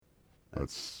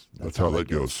That's how that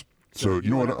goes. So, you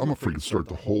know what? I'm going to freaking start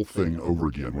the whole thing over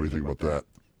again. What do you think about that?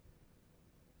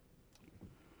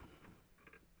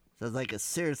 Sounds like a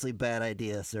seriously bad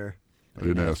idea, sir. I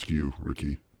didn't ask you,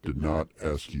 Ricky. Did not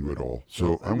ask you at all.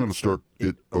 So I'm going to start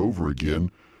it over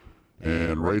again.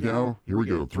 And right now, here we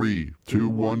go. 3, 2,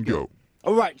 1, go.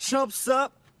 All right, chumps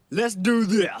up. Let's do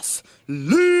this.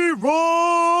 Leroy!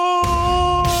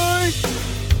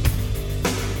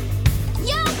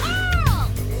 Yo,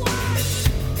 Earl! What?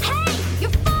 Hey,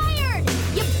 you're fired!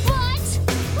 You butt!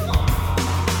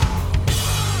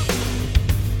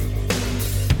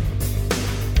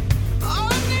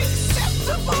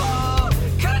 Unacceptable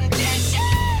condition!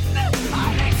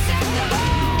 Unacceptable!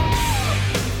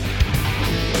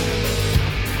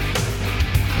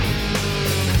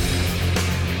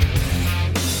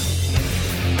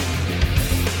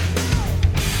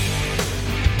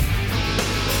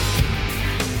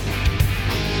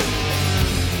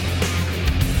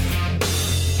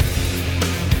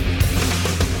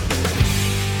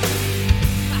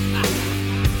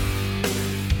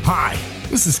 Hi,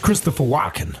 this is Christopher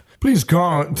Walken. Please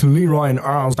go to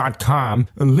LeroyandEarls.com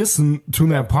and listen to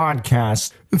their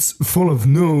podcast. It's full of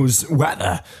news,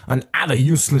 weather, and other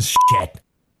useless shit.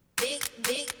 Big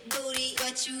booty,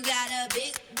 but you got a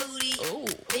big booty. Ooh.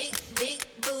 Big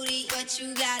booty, but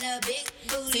you got a big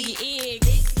booty. See your egg.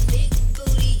 Big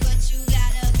booty, but you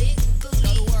got a big booty. Go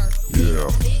to work. Yeah.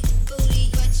 Big booty,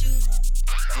 but you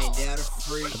Ain't that a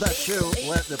freak? I'm not sure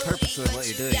what the purpose of what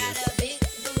you're doing is. got a big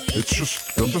booty. It's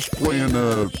just, I'm just playing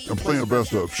a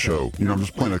best of show. You know, I'm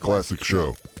just playing a classic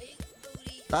show.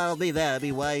 That'll be that. I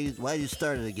mean, why you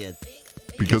started again?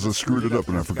 Because I screwed it up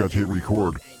and I forgot to hit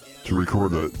record. To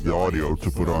record the audio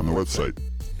to put on the website.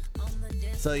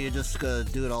 So you're just gonna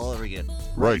do it all over again?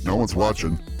 Right, no one's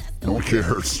watching. No one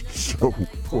cares. So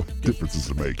what difference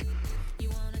does it make?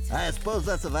 I suppose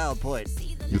that's a valid point.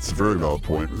 It's a very valid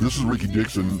point. This is Ricky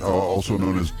Dixon, also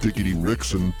known as Dickety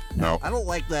Rickson. Now, I don't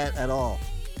like that at all.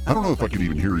 I don't know if I can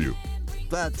even hear you.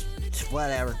 But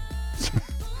whatever.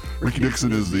 Ricky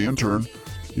Dixon is the intern.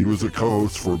 He was a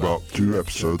co-host for about 2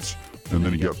 episodes, and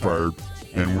then he got fired.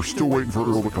 And we're still waiting for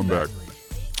Earl to come back.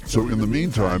 So in the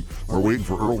meantime, we're waiting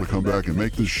for Earl to come back and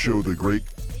make this show the great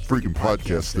freaking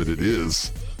podcast that it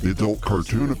is, the Adult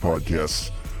Cartoon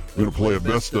Podcast. We're going to play a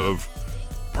best of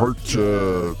part 10,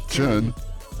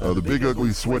 the Big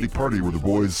Ugly Sweaty Party, where the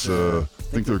boys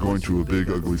think they're going to a big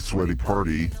ugly sweaty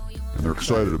party. And they're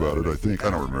excited about it, I think. I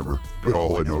don't remember. But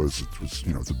all I know is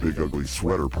it's a big ugly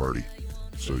sweater party.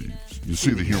 So you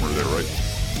see the humor there, right?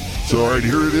 So, all right,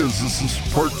 here it is. This is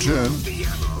part 10.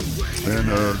 And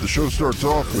the show starts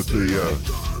off with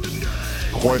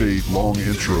quite a long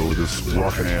intro with this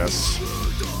rockin' ass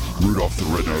Rudolph the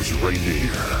Red-Nosed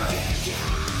Reindeer.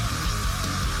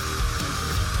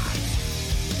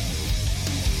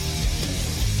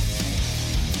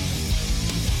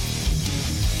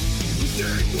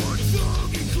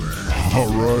 All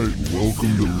right,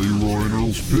 welcome to Leroy and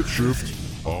Earl's Pitch Shift.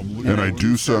 And I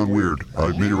do sound weird. I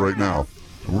admit it right now.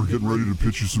 We're getting ready to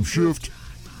pitch you some shift.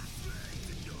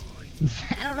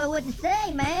 I don't know what to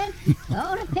say, man. I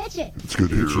want to pitch it. It's good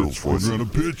to hear Earl's voice. We're gonna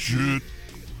pitch it.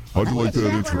 How'd you like that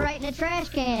One intro? right in the trash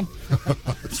can.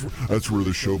 That's where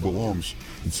the show belongs.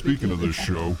 And speaking of this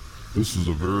show, this is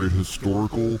a very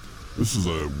historical, this is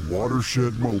a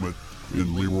watershed moment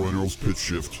in Leroy and Earl's Pitch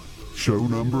Shift. Show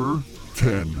number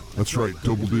 10. That's right,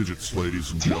 double digits,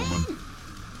 ladies and gentlemen.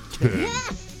 10.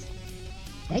 Yes.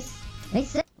 They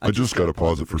said. I just gotta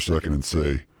pause it for a second and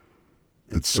say,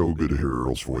 it's so good to hear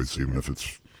Earl's voice, even if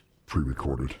it's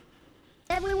pre-recorded.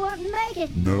 Said we wouldn't make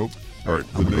it. Nope. All right,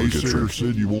 the naysayer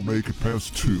said you won't make it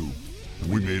past 2,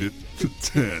 and we made it to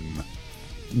 10.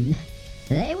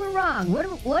 They were wrong. What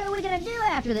are we gonna do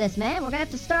after this, man? We're gonna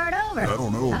have to start over. I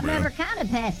don't know, I've man. never counted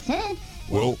past 10.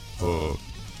 Well, the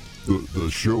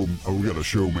show, we got a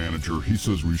show manager. He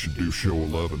says we should do show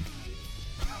 11.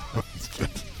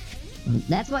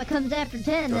 That's what comes after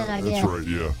 10, then, I guess. That's right,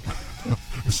 yeah.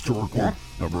 Historical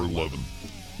number 11.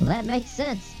 Well, that makes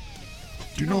sense.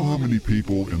 Do you know how many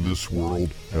people in this world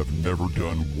have never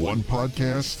done one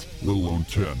podcast, let alone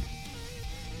 10?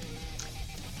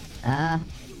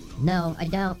 No, I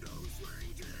don't.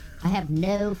 I have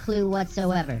no clue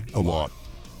whatsoever. A lot.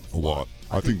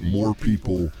 I think more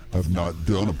people have not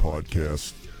done a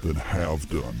podcast than have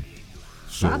done.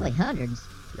 So, Probably hundreds.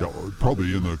 Yeah,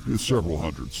 probably in the several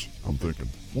hundreds, I'm thinking.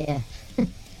 Yeah.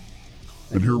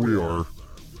 And here we are,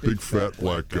 big fat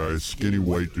black guy, skinny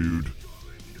white dude,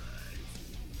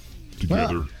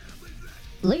 together.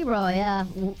 Leroy,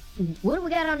 what do we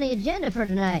got on the agenda for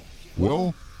tonight?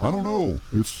 Well, I don't know.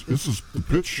 This is the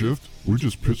pitch shift. We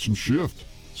just pitch and shift.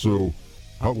 So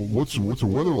What's the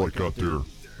weather like out there,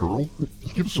 Earl?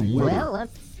 Give us some weather. Well,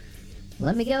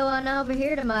 let me go on over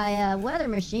here to my weather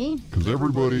machine. Because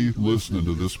everybody listening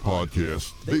to this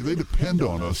podcast, they depend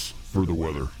on us for the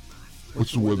weather.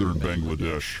 What's the weather in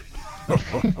Bangladesh?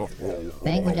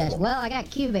 Bangladesh. Well, I got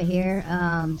Cuba here.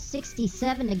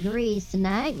 67 degrees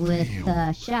tonight with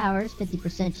showers,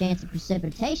 50% chance of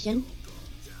precipitation.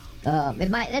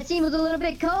 That seems a little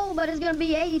bit cold, but it's going to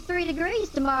be 83 degrees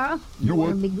tomorrow. You know what?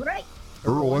 It's going to be great.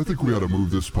 Earl, I think we ought to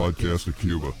move this podcast to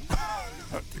Cuba.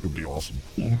 I think it'd be awesome.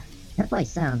 Yeah, that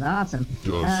place sounds awesome. It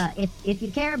does. If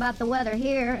you care about the weather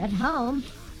here at home,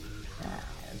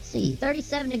 let's see,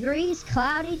 37 degrees,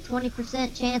 cloudy,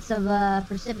 20% chance of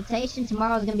precipitation.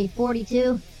 Tomorrow's going to be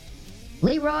 42.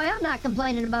 Leroy, I'm not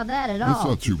complaining about that at all. It's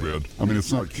not too bad. I mean,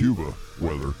 it's not Cuba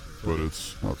weather, but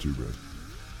it's not too bad.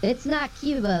 It's not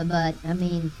Cuba, but I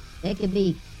mean, it could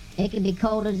be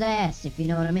cold as ass, if you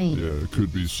know what I mean. Yeah, it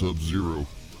could be sub-zero.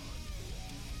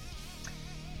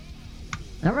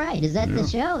 All right, is that the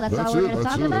show? That's all we're going to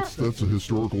talk about? That's a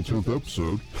historical 10th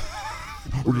episode.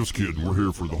 We're just kidding. We're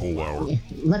here for the whole hour. Yeah,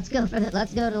 let's go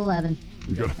to 11.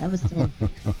 That was 10.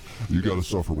 You got to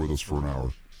suffer with us for an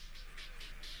hour.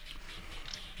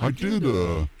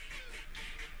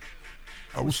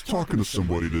 I was talking to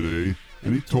somebody today,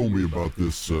 and he told me about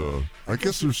this. I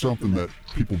guess there's something that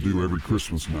people do every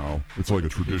Christmas now. It's like a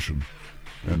tradition,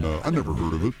 and I never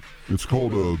heard of it. It's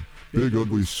called a Big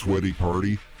Ugly Sweaty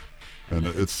Party, and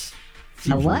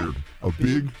seems weird. A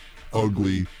Big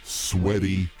Ugly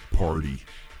Sweaty Party.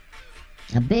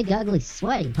 A Big Ugly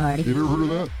Sweaty Party? You ever heard of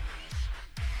that?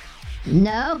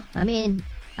 No, I mean,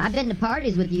 I've been to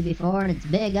parties with you before, and it's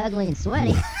big, ugly, and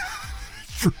sweaty.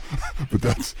 but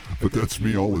that's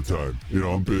me all the time. You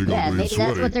know, I'm big, ugly, and maybe sweaty.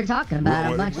 that's what they're talking about.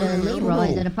 Well, a bunch I of don't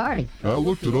Leroys know. at a party. I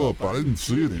looked it up. I didn't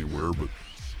see it anywhere, but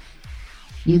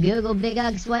You Googled Big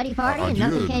Ugly Sweaty Party, and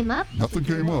nothing did. came up? Nothing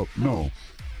came up. No.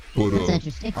 But That's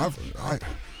interesting.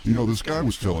 This guy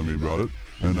was telling me about it,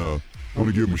 and I want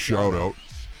to give him a shout out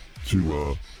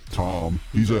to Tom.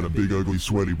 He's at a Big Ugly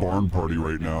Sweaty Barn Party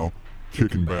right now,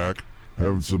 kicking back,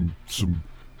 having some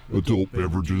adult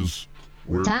beverages.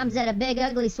 Tom's at a Big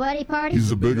Ugly Sweaty Party?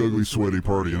 He's a Big Ugly Sweaty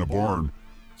Party in a barn.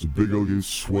 It's a Big Ugly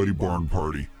Sweaty Barn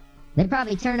Party. They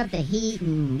probably turn up the heat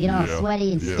and get all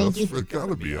sweaty and stinky. It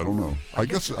gotta be. I don't know. I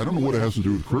don't know what it has to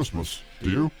do with Christmas. Do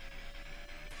you?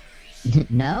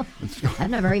 No, I've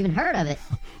never even heard of it.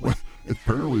 Well,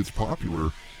 apparently it's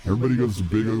popular. Everybody goes to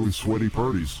Big Ugly Sweaty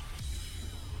parties.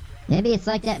 Maybe it's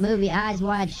like that movie Eyes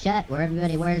Wide Shut, where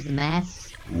everybody wears the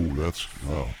masks. Ooh,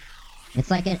 It's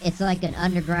like an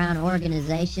underground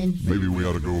organization. Maybe we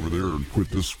ought to go over there and quit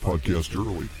this podcast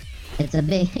early. It's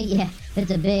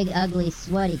a big, ugly,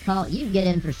 sweaty cult. You'd get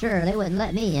in for sure. They wouldn't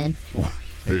let me in. Well,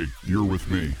 hey, you're with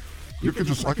me. I could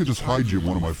just hide you in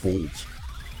one of my folds.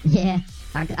 Yeah,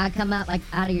 I come out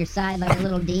out of your side like a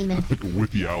little demon. I could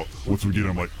whip you out. Once we get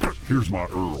him, like, here's my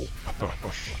Earl.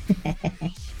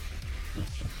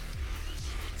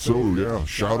 So, yeah,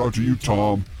 shout out to you,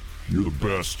 Tom. You're the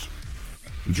best.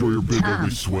 Enjoy your Big Tom.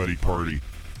 Ugly Sweaty party.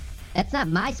 That's not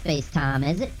MySpace, Tom,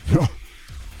 is it?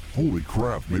 Holy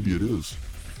crap, maybe it is.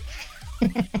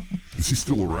 Is he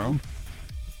still around?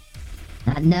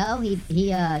 No, he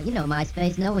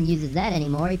MySpace. No one uses that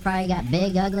anymore. He probably got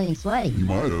big, ugly, and sweaty. You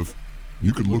might have.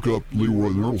 You could look up Leroy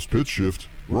and Earl's Pitch Shift.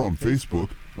 We're on Facebook.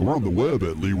 And we're on the web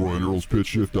at Leroy and Earl's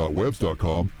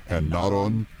PitchShift.webs.com and not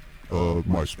on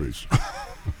MySpace.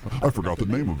 I forgot the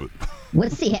name of it.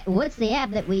 What's the app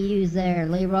that we use there,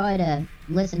 Leroy, to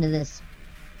listen to this?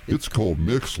 It's called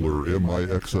Mixlr,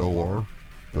 Mixlr.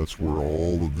 That's where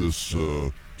all of this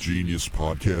genius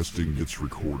podcasting gets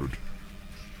recorded.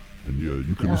 And yeah,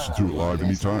 you can listen to it live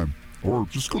anytime. Or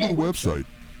just go to the website.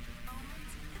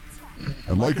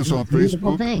 And like us on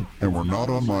Beautiful Facebook. thing. And we're not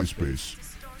on MySpace.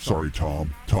 Sorry,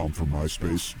 Tom. Tom from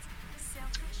MySpace.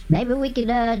 Maybe we could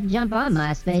jump on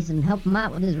MySpace and help him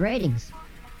out with his ratings.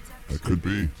 That could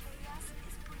be.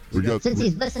 Since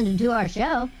he's listening to our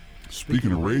show.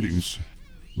 Speaking of ratings,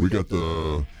 we got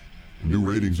the new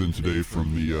ratings in today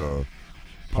from the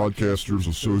Podcasters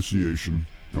Association.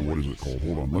 Now, what is it called?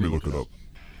 Hold on, let me look it up.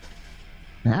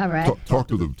 All right. Talk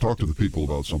to the people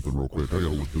about something real quick. I gotta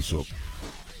look this up.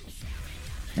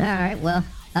 All right. Well,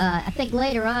 I think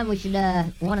later on we should.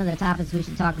 One of the topics we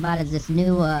should talk about is this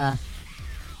new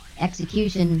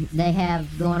execution they have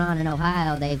going on in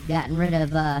Ohio. They've gotten rid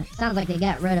of. Sounds like they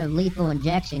got rid of lethal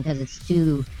injection because it's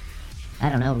too, I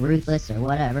don't know, ruthless or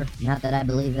whatever. Not that I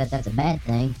believe that that's a bad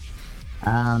thing.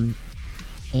 And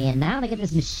now they got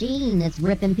this machine that's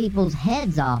ripping people's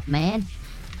heads off, man.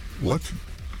 What?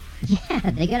 Yeah,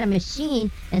 they got a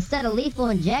machine. Instead of lethal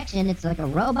injection, it's like a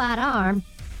robot arm.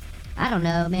 I don't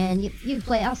know, man. You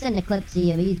play. I'll send a clip to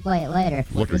you, but you play it later.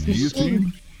 Like a This machine-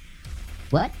 guillotine?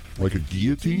 What? Like a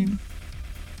guillotine?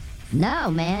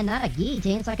 No, man, not a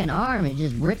guillotine. It's like an arm. It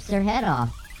just rips their head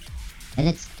off. And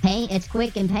it's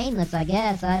quick and painless, I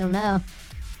guess. I don't know.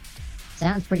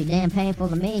 Sounds pretty damn painful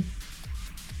to me.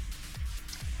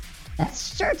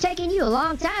 That's sure taking you a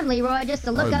long time, Leroy, just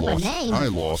to look up a name. I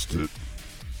lost it.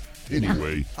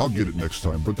 Anyway, I'll get it next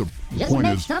time. But the Just point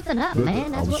make is, something up, that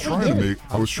man. That's what we do.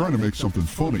 I was trying to make something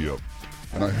funny up,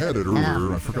 and I had it earlier,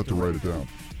 and I forgot to write it down.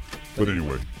 But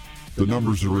anyway, the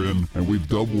numbers are in, and we've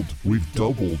doubled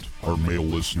our male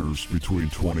listeners between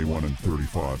 21 and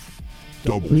 35.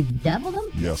 Doubled. We've doubled them?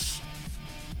 Yes.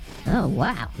 Oh,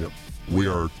 wow. Yep. We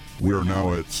are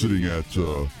now sitting at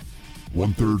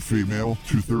 1/3 female,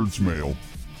 2/3 male.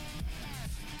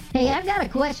 Hey, I've got a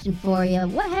question for you.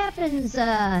 What happens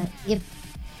if...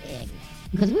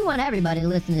 Because we want everybody to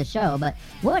listen to the show, but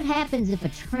what happens if a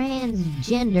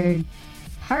transgendered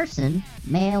person,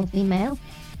 male, female,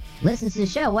 listens to the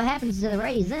show? What happens to the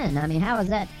ratings then? I mean, how is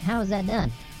that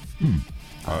done?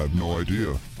 I have no idea.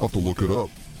 I'll have to look it up.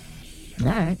 All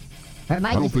right. Or it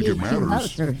might I don't just think be it two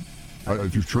matters. votes or...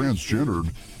 If you're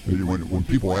transgendered, when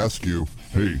people ask you,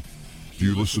 hey, do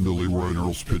you listen to Leroy and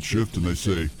Earl's Pitch Shift? And they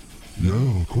say,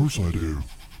 yeah, of course I do.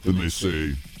 Then they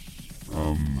say,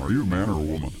 are you a man or a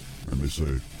woman? And they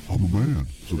say, I'm a man.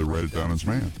 So they write it down as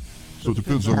man. So it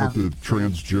depends on what the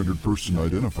transgendered person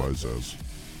identifies as.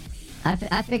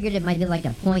 I figured it might be like a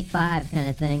 0.5 kind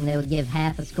of thing. They would give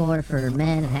half a score for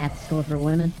men and half a score for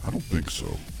women. I don't think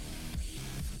so.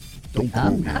 Don't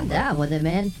quote me I'm on that. down with it,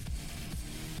 man.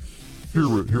 Here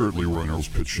at Leroy and Earl's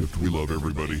Pitch Shift, we love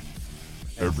everybody.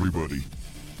 Everybody.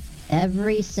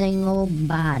 Every single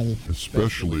body.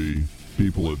 Especially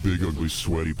people at big, ugly,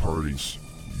 sweaty parties.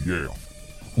 Yeah.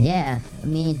 Yeah, I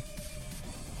mean,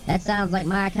 that sounds like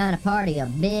my kind of party. A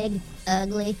big,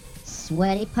 ugly,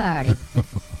 sweaty party.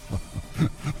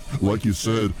 Like you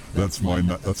said, that's my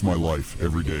life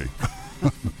every day.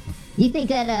 You think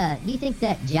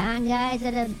that John guy's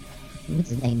at a... What's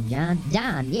his name, John?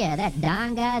 John, yeah, that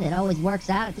Don guy that always works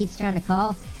out and keeps trying to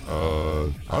call.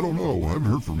 I don't know. I haven't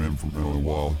heard from him in a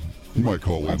while. He might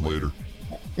call in later.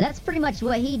 That's pretty much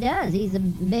what he does. He's a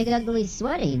big, ugly,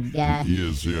 sweaty guy. He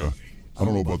is, yeah. I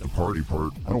don't know about the party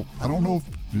part. I don't know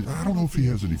if he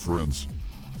has any friends.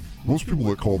 Most people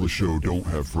that call the show don't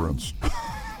have friends.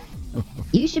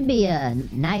 You should be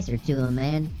nicer to him,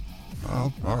 man.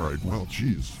 All right. Well,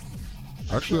 geez.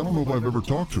 Actually, I don't know if I've ever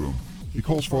talked to him. He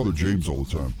calls Father James all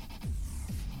the time.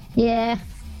 Yeah.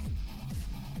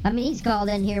 I mean, he's called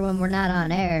in here when we're not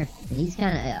on air. And he's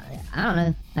kind of, I don't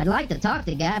know. I'd like to talk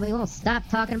to the guy, but he won't stop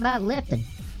talking about lifting.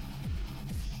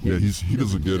 Yeah, he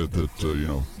doesn't get it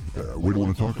that, we don't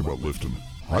want to talk about lifting.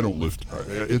 I don't lift.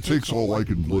 It takes all I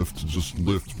can lift to just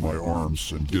lift my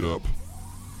arms and get up.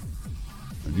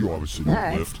 And you obviously don't All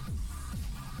right. lift.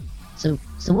 So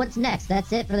what's next?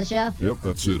 That's it for the show? Yep,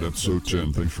 that's it. Episode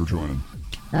 10. Thanks for joining.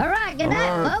 All right, good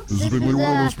night, folks. This has been Leroy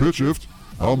Earl's Pitch Shift.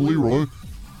 I'm Leroy.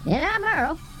 And I'm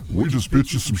Earl. We just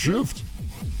pitched you some shift.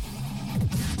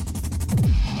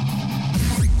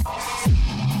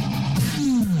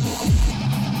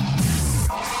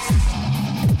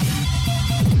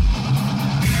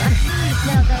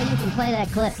 Now, though, you can play that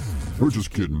clip. We're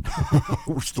just kidding.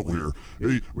 We're still here.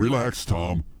 Hey, relax,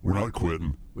 Tom. We're not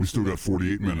quitting. We still got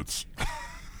 48 minutes.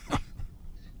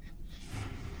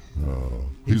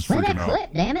 He's Play freaking that out.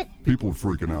 clip, damn it. People are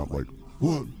freaking out like,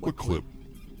 what? What clip?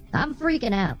 I'm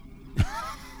freaking out.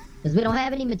 Because we don't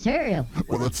have any material.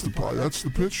 Well, that's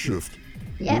the pitch shift.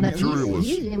 Yeah, We're but materialists.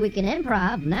 usually we can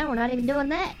improv. Now we're not even doing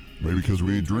that. Maybe because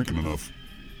we ain't drinking enough.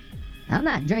 I'm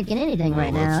not drinking anything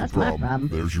right Well, now. That's the my problem.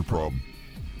 There's your problem.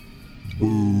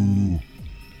 Boo.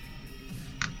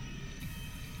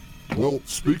 Well,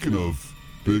 speaking of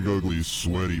big, ugly,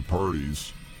 sweaty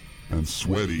parties, and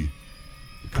sweaty,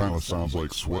 it kind of sounds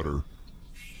like sweater.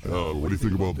 What do you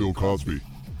think about Bill Cosby?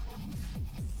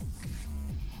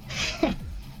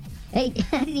 Hey,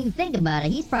 I didn't even think about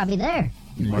it. He's probably there.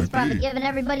 He might He's probably be. giving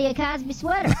everybody a Cosby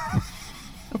sweater.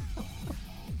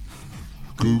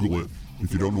 Google it.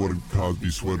 If you don't know what a Cosby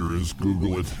sweater is,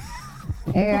 Google it.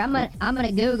 Here, I'm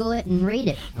gonna Google it and read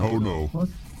it. Oh no.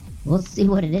 We'll see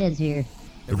what it is here.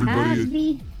 Everybody,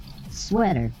 Cosby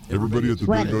sweater. everybody at the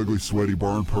Sweaty. big, ugly, sweaty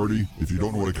barn party, if you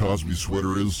don't know what a Cosby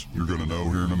sweater is, you're gonna know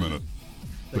here in a minute.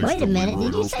 Thanks Wait to a minute. Leroy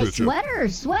Did you Earl's say Pitch Shift. sweater or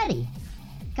sweaty?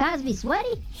 Cosby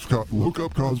sweaty? Look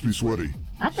up Cosby sweaty.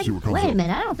 I See think. what comes Wait a up.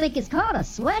 minute. I don't think it's called a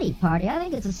sweaty party. I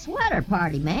think it's a sweater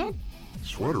party, man.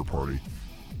 Sweater party.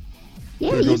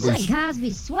 Yeah, Big you ugly said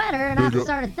Cosby sweater, and I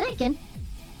started thinking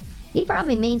he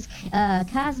probably means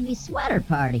Cosby sweater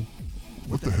party.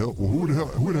 What the hell? Well,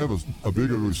 who would have a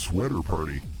big ugly sweater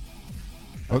party?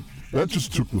 That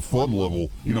just took the fun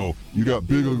level. You know, you got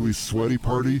big ugly sweaty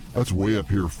party. That's way up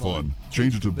here fun.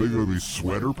 Change it to big ugly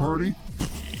sweater party.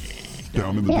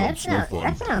 Down in the dumps, no fun.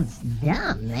 That sounds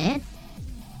dumb, man.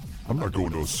 I'm not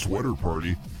going to a sweater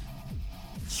party.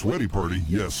 Sweaty party,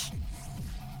 yes.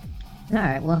 All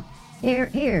right, well,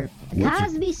 here. What's it?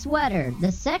 Cosby sweater.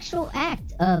 The sexual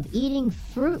act of eating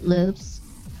Fruit Loops,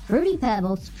 Fruity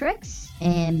Pebbles, Tricks,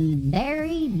 and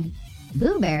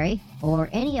Blueberry, or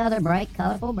any other bright,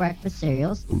 colorful breakfast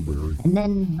cereals, Blueberry. and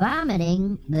then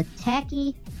vomiting the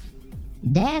tacky,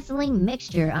 dazzling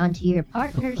mixture onto your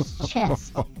partner's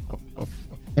chest.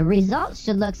 The results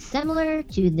should look similar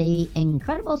to the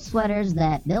incredible sweaters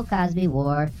that Bill Cosby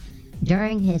wore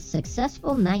during his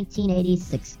successful 1980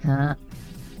 sitcom.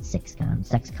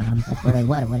 That's really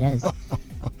what it is.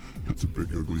 It's a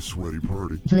big ugly sweaty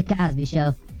party. The Cosby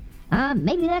Show.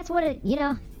 Maybe that's what it.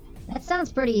 That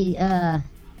sounds pretty.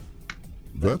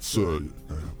 That's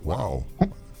wow.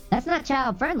 That's not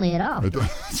child friendly at all.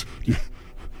 Yeah.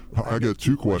 I got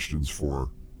two questions for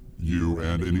you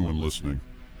and anyone listening.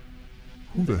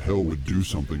 Who the hell would do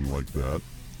something like that?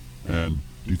 And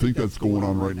do you think that's going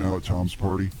on right now at Tom's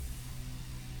party?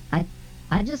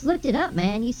 I just looked it up,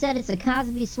 man. You said it's a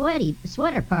Cosby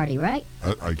sweater party, right?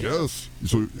 I guess.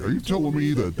 So are you telling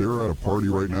me that they're at a party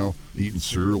right now eating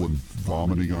cereal and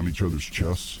vomiting on each other's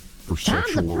chests for Tom's a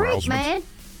sexual freak, arousal? man.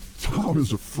 Tom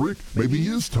is a freak. Maybe he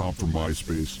is Tom from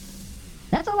MySpace.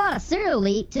 That's a lot of cereal to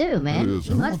eat, too, man. It is,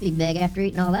 You huh? must be big after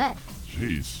eating all that.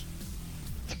 Jeez.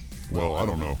 Well, I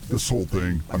don't know. This whole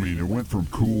thing, I mean, it went from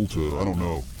cool to, I don't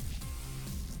know.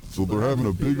 So they're having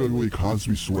a big ugly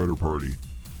Cosby sweater party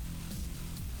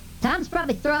Tom's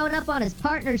probably throwing up on his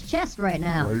partner's chest right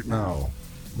now. right now.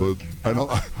 But I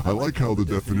like how the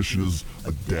definition is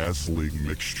a dazzling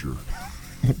mixture.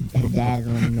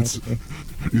 Dazzling mixture.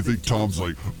 You think Tom's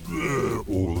like, "Ugh,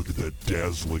 oh, look at that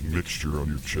dazzling mixture on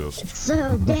your chest.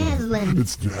 So dazzling.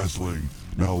 It's dazzling.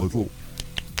 Now, little.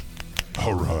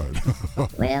 All right.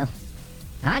 Well,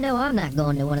 I know I'm not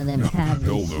going to one of them Cosby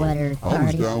Hell no. sweater I was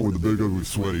parties. down with a big ugly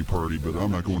sweaty party, but I'm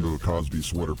not going to a Cosby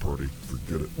sweater party.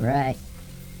 Forget it. Right.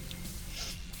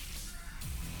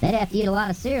 They'd have to eat a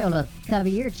lot of cereal to cover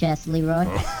your chest, Leroy.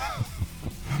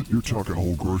 You're talking a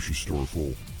whole grocery store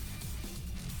full.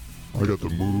 I got the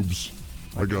moves.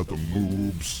 I got the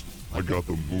moves. I got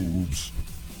the moves.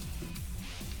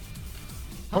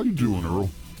 How you doing,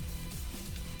 Earl?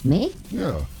 Me?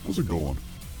 Yeah, how's it going?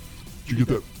 Did you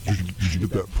get that? Did you get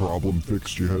that problem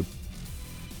fixed you had?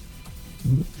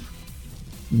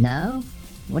 No?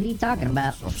 What are you talking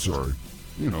about? I'm sorry.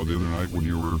 You know, the other night when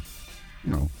you were,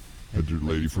 had your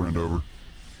lady friend over.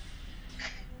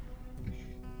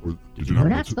 Or did you not We're want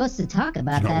not to- supposed to talk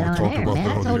about Did you not that want to on talk air, about man.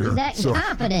 that I on told you air? that in Sorry.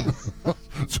 confidence.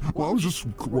 Well,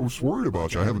 I was worried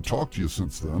about you. I haven't talked to you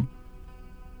since then.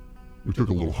 We took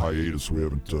a little hiatus. We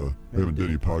haven't done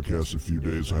any podcasts in a few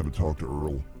days. I haven't talked to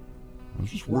Earl. I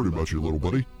was just worried about you, little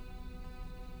buddy.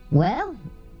 Well,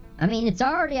 I mean, it's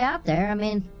already out there. I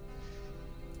mean,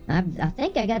 I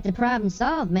think I got the problem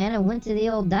solved, man. I went to the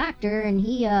old doctor, and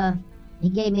he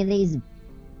gave me these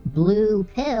blue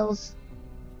pills,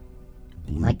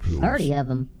 Blue like pills. 30 of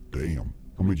them. Damn.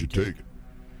 How many did you take?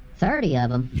 30 of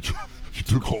them. You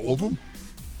took all of them?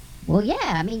 Well, yeah,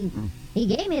 I mean, he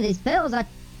gave me these pills. I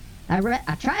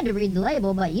tried to read the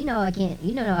label, but I can't.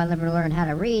 I never learned how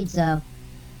to read, so.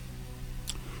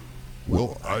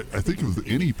 Well, I think with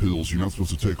any pills, you're not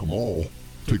supposed to take them all.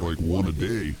 Take like one a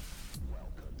day.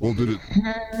 Well, did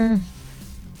it?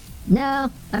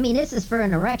 No, I mean, this is for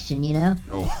an erection,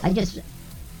 Oh,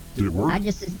 did it work?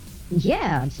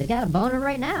 Yeah, I still got a boner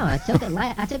right now. I took it.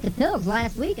 I took the pills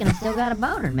last week, and I still got a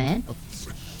boner, man.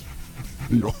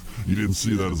 You didn't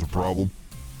see that as a problem?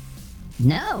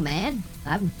 No, man.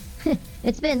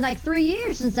 It's been like 3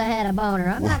 years since I had a boner.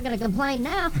 I'm not gonna complain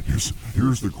now.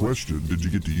 Here's the question. Did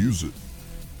you get to use it?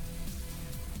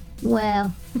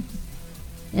 Well,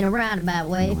 in a roundabout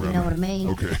way, if you know what I mean.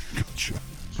 Okay, gotcha.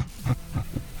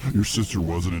 Your sister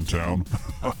wasn't in town?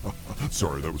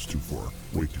 Sorry, that was too far.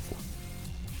 Way too far.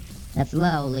 That's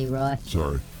low, Leroy.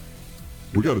 Sorry.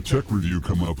 We got a tech review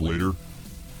coming up later.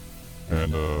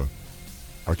 And,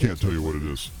 I can't tell you what it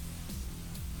is.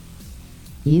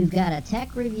 You've got a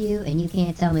tech review, and you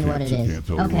can't tell me what it is. Can't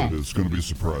tell you what it is. It's going to be a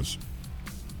surprise.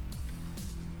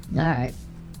 All right.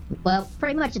 Well,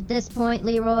 pretty much at this point,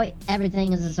 Leroy,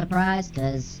 everything is a surprise,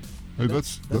 because... Hey,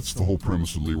 that's the whole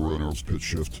premise of Leroy and Earl's pitch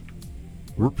shift.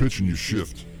 We're pitching you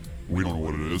shift. We don't know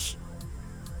what it is.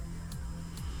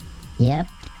 Yep.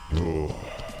 Oh,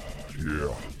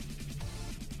 yeah.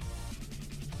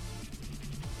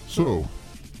 So,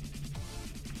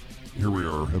 here we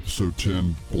are, episode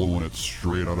 10, blowing it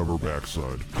straight out of our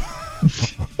backside.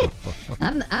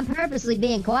 I'm purposely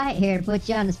being quiet here to put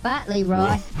you on the spot, Leroy.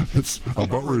 Well, I'm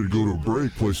about ready to go to a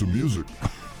break, play some music. I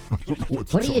don't know what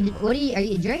to What are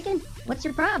you drinking? What's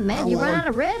your problem, man? You run out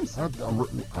of ribs?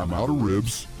 I'm out of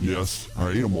ribs. Yes,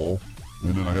 I ate them all.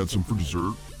 And then I had some for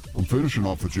dessert. I'm finishing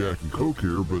off with Jack and Coke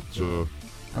here, but I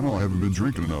don't know, I haven't been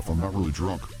drinking enough. I'm not really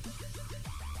drunk.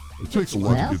 It takes a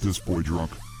lot to get this boy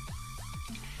drunk.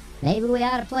 Maybe we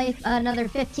ought to play another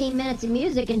 15 minutes of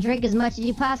music and drink as much as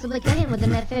you possibly can within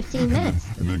that 15 minutes.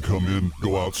 And then come in,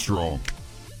 go out strong.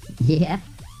 Yeah.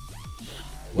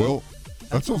 Well,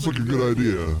 that sounds like a good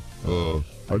idea. I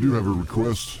do have a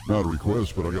request, not a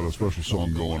request, but I got a special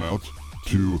song going out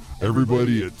to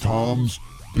everybody at Tom's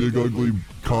Big Ugly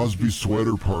Cosby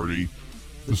Sweater Party.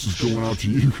 This is going out to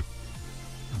you.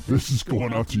 This is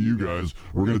going out to you guys.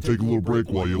 We're going to take a little break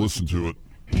while you listen to it.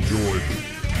 Enjoy.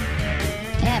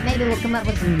 Yeah, maybe we'll come up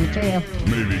with some material.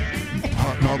 Maybe.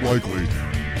 Not likely.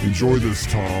 Enjoy this,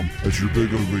 Tom, at your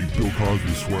Big Ugly Bill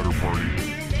Cosby Sweater Party.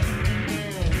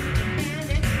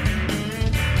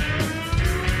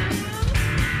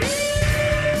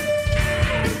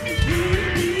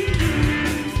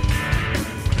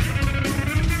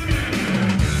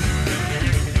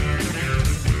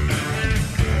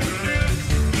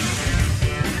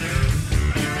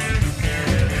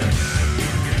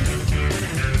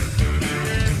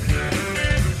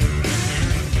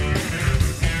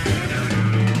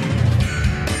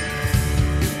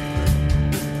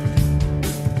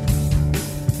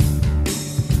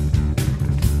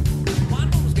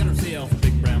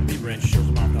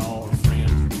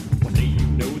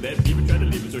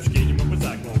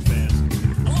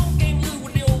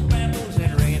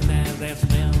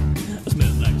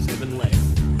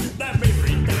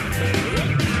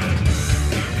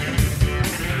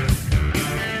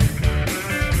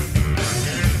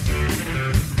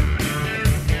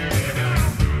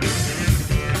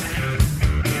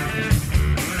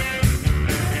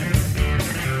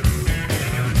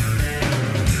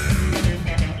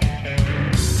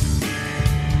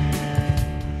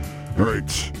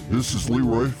 This is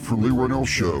Leroy from Leroy Nell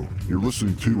Show. You're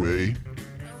listening to a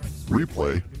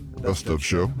replay, best of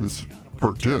show. It's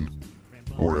part 10,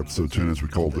 or episode 10 as we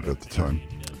called it at the time.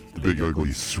 The Big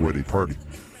Ugly Sweaty Party.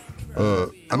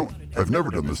 I've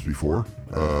never done this before.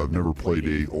 I've never played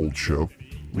a old show.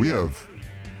 We have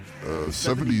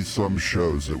 70 some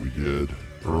shows that we did,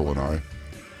 Earl and I.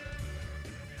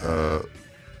 And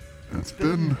it's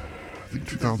been, I think,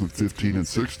 2015 and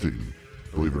 16,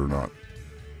 believe it or not.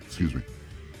 Excuse me.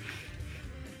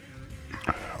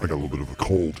 I got a little bit of a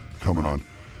cold coming on.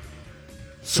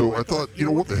 So I thought, you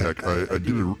know, what the heck? I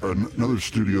did another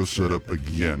studio setup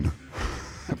again.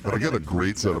 But I got a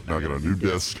great setup now. I got a new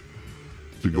desk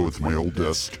to go with my old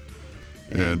desk.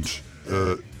 And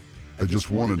I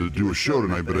just wanted to do a show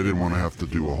tonight, but I didn't want to have to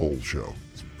do a whole show.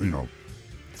 You know.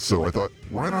 So I thought,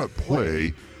 why not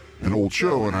play an old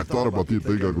show? And I thought about the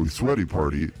Big Ugly Sweaty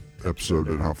Party episode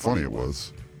and how funny it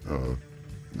was.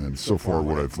 And so far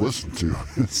what I've listened to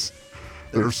is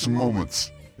there's some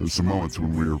moments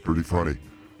when we were pretty funny,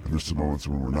 and there's some moments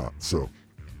when we're not. So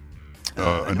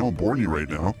I know I'm boring you right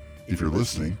now if you're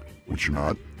listening, which you're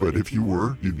not, but if you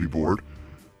were, you'd be bored.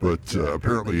 But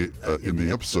apparently in the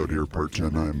episode here, part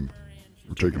 10,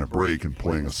 we're taking a break and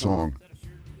playing a song.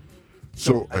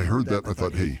 So I heard that and I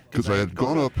thought, hey, because I had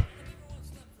gone up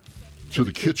to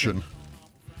the kitchen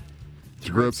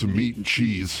to grab some meat and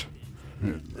cheese.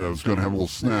 I was going to have a little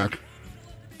snack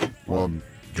while I'm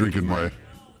drinking my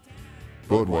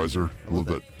Budweiser. I love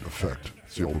that effect.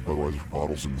 See all the Budweiser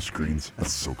bottles in the screens?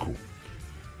 That's so cool.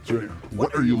 So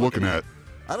what are you looking at?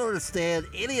 I don't understand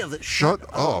any of it. Shut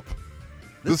up.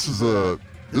 This is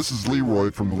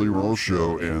Leroy from the Leroy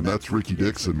Show, and that's Ricky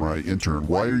Dixon, my intern.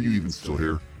 Why are you even still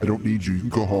here? I don't need you. You can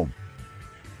go home.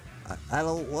 I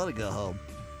don't want to go home.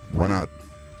 Why not?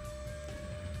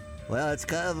 Well, it's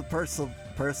kind of a personal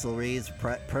reason.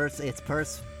 It's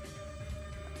personal?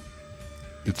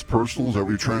 Is that what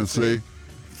you're trying to say?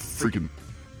 Freaking...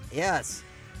 Yes.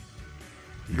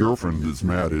 Your girlfriend is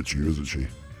mad at you, isn't she?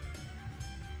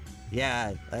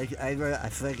 Yeah, I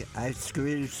think I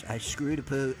pooched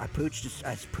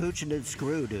and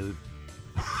screw, dude.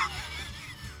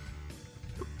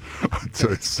 I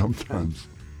tell you, sometimes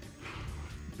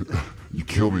you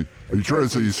kill me. Are you trying to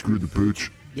say you screwed the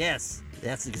pooch? Yes,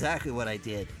 that's exactly what I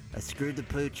did. I screwed the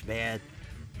pooch, man.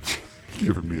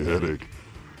 Giving me a headache.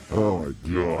 Oh my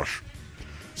gosh.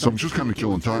 So I'm just kind of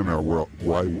killing time now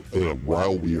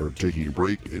while we are taking a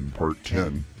break in part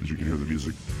 10. As you can hear the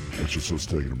music, that's just us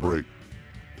taking a break.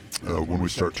 When we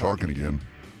start talking again,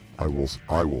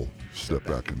 I will step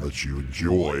back and let you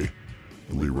enjoy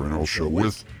the Leroy and Earl show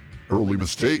with Early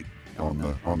Mistake on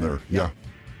there. Yeah.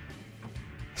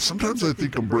 Sometimes I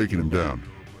think I'm breaking him down.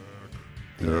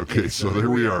 Yeah, okay, so there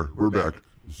we are. We're back.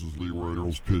 This is Leroy and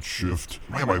Earl's pitch shift.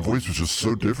 Man, my voice was just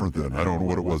so different then. I don't know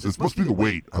what it was. It must be the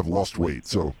weight. I've lost weight.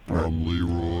 So I'm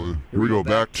Leroy. Here we go.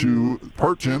 Back to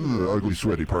part 10 of the Ugly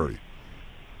Sweaty Party.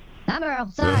 I'm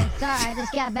Earl. Sorry, I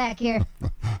just got back here.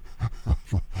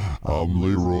 I'm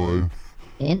Leroy.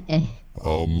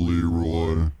 I'm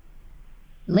Leroy.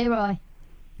 Leroy,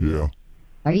 Yeah,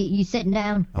 are you sitting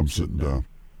down? I'm sitting down.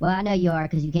 Well, I know you are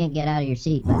because you can't get out of your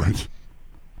seat. Right.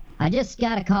 I just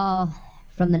got a call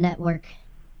from the network.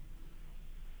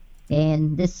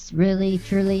 And this really,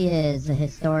 truly is a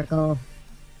historical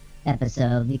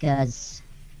episode because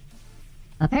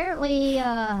apparently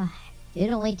it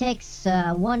only takes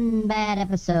one bad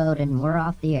episode and we're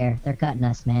off the air. They're cutting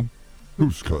us, man.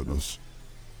 Who's cutting us?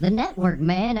 The network,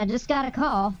 man. I just got a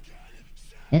call.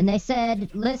 And they said,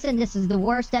 listen, this is the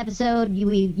worst episode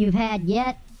you've had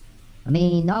yet. I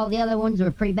mean, all the other ones were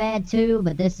pretty bad too,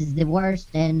 but this is the worst,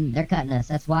 and they're cutting us.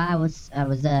 That's why I was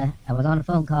on a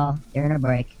phone call during our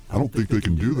break. I don't think they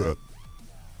can do that.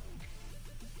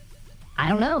 I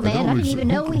don't know, man. I didn't even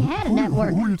know we had a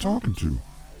network. Who are you talking to?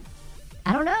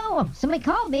 I don't know. Somebody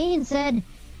called me and said,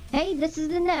 hey, this is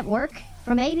the network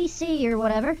from ABC or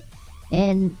whatever,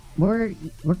 and we're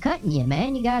cutting you,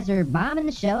 man. You guys are bombing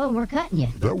the show, and we're cutting you.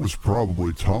 That was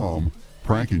probably Tom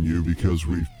pranking you because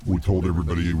we told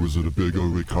everybody he was at a big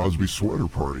ugly Cosby sweater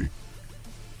party.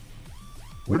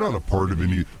 We're not a part of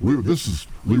any. This is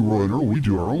Leroy and Earl. We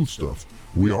do our own stuff.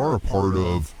 We are a part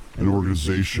of an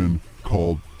organization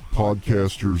called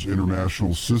Podcasters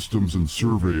International Systems and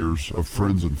Surveyors of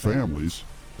Friends and Families.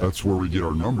 That's where we get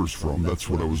our numbers from. That's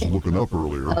what I was looking up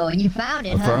earlier. Oh, and you found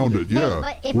it, I found it, yeah.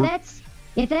 Hey, but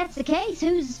if that's the case,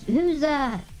 who's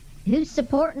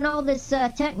supporting all this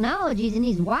technologies and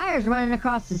these wires running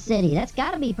across the city? That's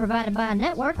got to be provided by a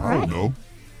network, I right? don't know.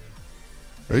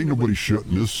 Ain't nobody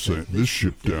shutting this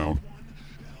ship down.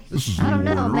 This is I don't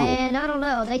Leroy know, and Earl. man. I don't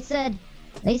know.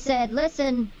 They said,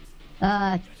 listen,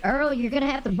 Earl, you're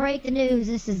gonna have to break the news.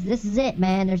 This is it,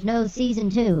 man. There's no season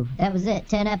 2. That was it.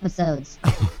 10 episodes.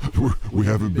 We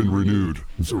haven't been renewed.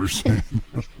 That's what we're saying.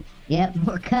 Yep,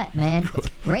 we're cut, man.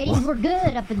 Ratings were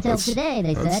good up until today.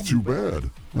 They That's said. too bad.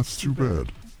 That's too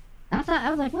bad. I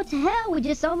was like, what the hell? We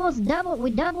just almost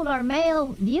doubled our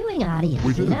male viewing audience.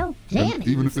 We did. You know, damn And it.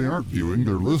 even if they aren't viewing,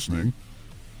 they're listening.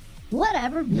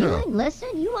 Whatever, viewing, listen,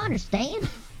 you understand.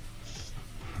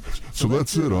 So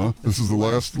that's it, huh? This is the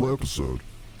last episode.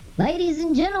 Ladies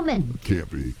and gentlemen,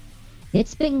 Can't be.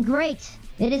 it's been great.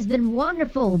 It has been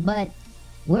wonderful, but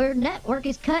our network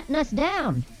is cutting us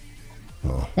down.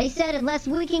 They said unless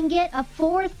we can get a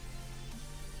fourth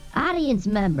audience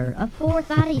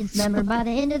member by the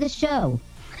end of the show.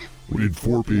 We need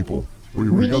 4 people. We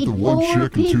We got need the one 4 chick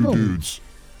and 2 people. dudes.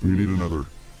 We need another.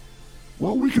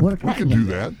 Well, we We're can cutting do it.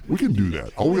 that. We can do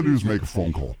that. All we gotta do is make a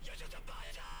phone call.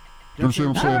 You understand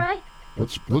what I'm All saying? right,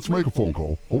 Let's make a phone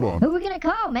call. Hold on. who are we gonna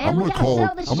call, man? I'm We gonna gotta call-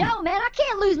 sell the I'm show, gonna- man. I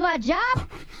can't lose my job.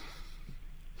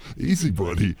 Easy,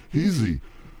 buddy. Easy.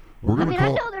 We're I gonna mean,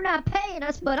 call. I know they're not paying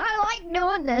us, but I like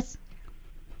doing this.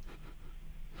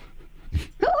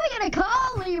 Who are we gonna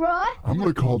call, Leroy? I'm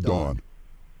gonna call Don.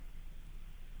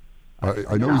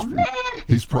 I know Oh, man.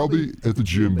 he's probably at the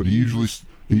gym, but he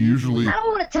usually. I don't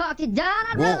want to talk to Don.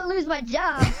 I'd Well- rather lose my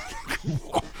job.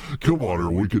 Come on,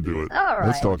 Earl, we can do it. All right.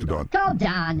 Let's talk to Don. Call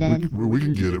Don then. We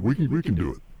can get it. We can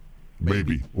do it.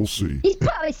 Maybe. We'll see. He's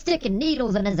probably sticking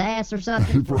needles in his ass or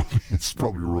something. It's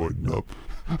probably roiding up.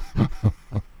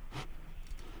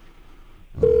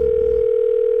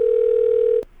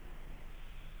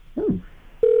 Ooh.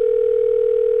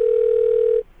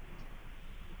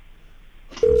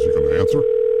 Is he gonna answer?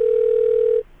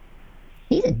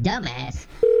 He's a dumbass.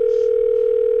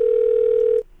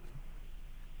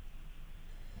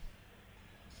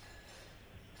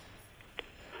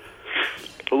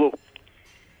 Hello.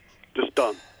 Just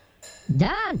Don.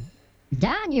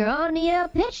 Don, you're on the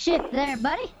pitch shift there,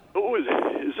 buddy. Oh, is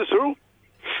this Earl?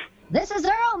 This is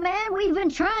Earl, man. We've been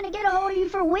trying to get a hold of you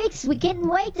for weeks. We couldn't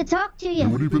wait to talk to What you.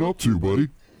 have you been up to, buddy?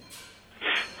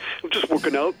 I'm just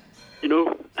working out, you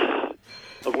know.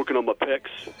 I'm working on my pecs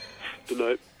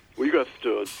tonight. What you guys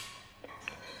doing?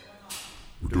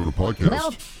 We're doing a podcast.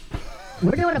 Well,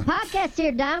 we're doing a podcast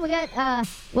here, Don. We got,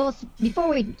 before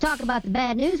we talk about the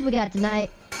bad news we got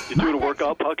tonight. You doing a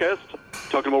workout podcast?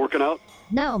 Talking about working out?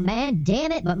 No, man,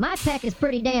 damn it, but my pec is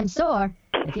pretty damn sore,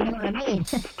 if you know what I mean.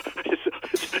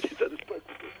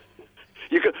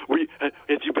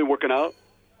 Have you been working out?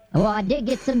 Well, I did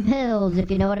get some pills,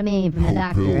 if you know what I mean, from the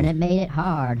doctor, pills. and it made it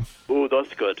hard. Oh,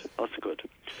 that's good. That's good.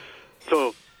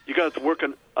 So, you guys are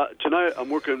working, tonight I'm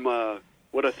working my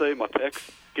pecs,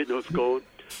 getting those going.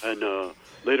 And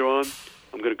later on,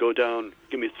 I'm going to go down,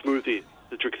 give me a smoothie,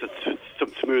 to drink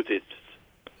some smoothies.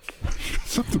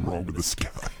 Something wrong with this guy.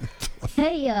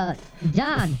 Hey,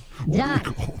 Don. What?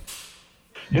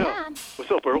 Yeah. Don.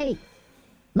 What's up, Earl? Hey,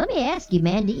 let me ask you,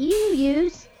 man, do you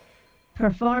use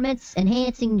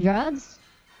performance-enhancing drugs?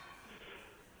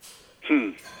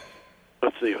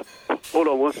 Let's see. Hold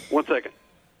on one second.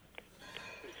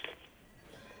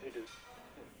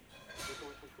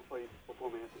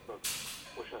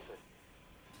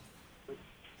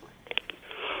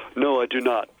 No, I do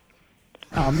not.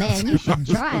 Oh man, you should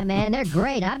try 'em, man. They're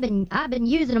great. I've been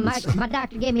using them. My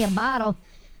doctor gave me a bottle.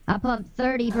 I pumped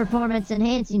 30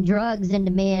 performance-enhancing drugs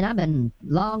into me, and I've been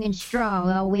long and strong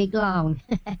all week long.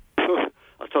 That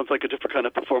sounds like a different kind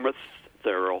of performance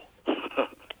there, Earl.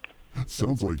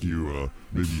 Sounds like you,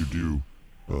 maybe you do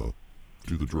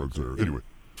the drugs there. Anyway,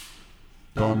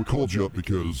 Don, we called you up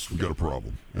because we got a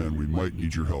problem, and we might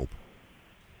need your help.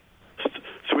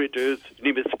 Sweet dudes, you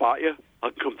need me to spot you?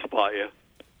 I'll come spot you.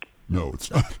 No,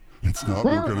 it's not. It's not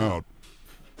Well- working out.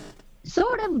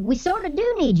 We sort of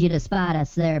do need you to spot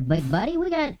us there, big buddy. We're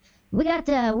gonna put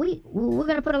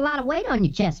a lot of weight on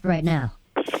your chest right now.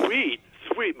 Sweet,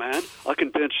 man. I can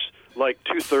bench like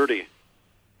 230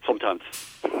 sometimes.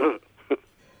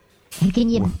 And can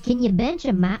you bench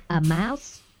a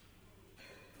mouse?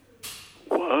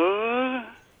 What?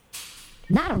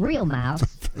 Not a real mouse.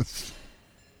 This,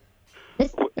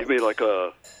 You mean like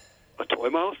a toy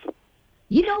mouse?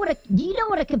 do you know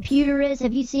what a computer is?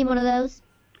 Have you seen one of those?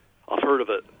 I've heard of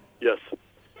it. Yes.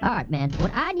 All right, man.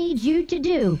 What I need you to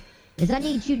do is I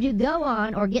need you to go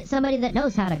on or get somebody that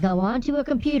knows how to go on to a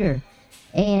computer,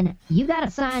 and you got to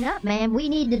sign up, man. We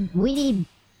need.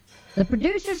 The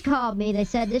producers called me. They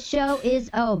said this show is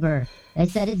over. They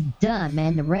said it's done,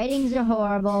 man. The ratings are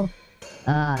horrible.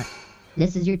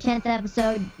 This is your 10th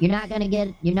episode. You're not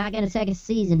gonna second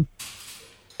season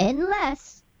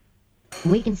unless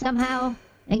we can somehow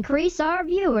increase our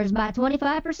viewers by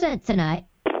 25% tonight.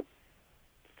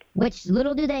 Which,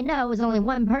 little do they know, is only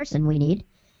one person we need.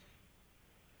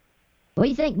 What do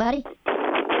you think, buddy?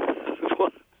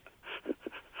 What?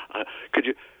 Could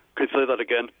you say that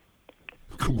again?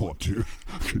 Come on, dude.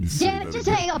 Can you say Damn it, that just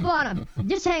again? hang up on him.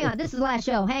 Just hang on. This is the last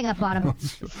show. Hang up on him.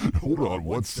 Hold on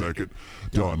 1 second.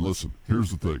 Don, listen,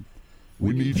 here's the thing.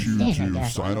 We need you Stand right to there.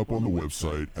 sign up on the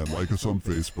website and like us on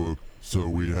Facebook so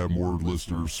we have more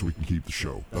listeners so we can keep the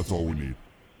show. That's all we need.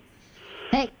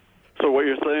 Hey, So what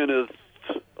you're saying is,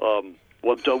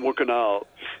 when I'm done working out,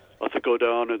 I have to go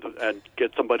down and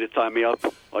get somebody to sign me up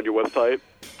on your website.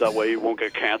 That way you won't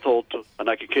get canceled, and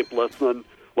I can keep listening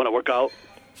when I work out.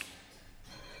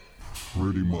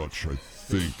 Pretty much, I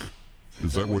think.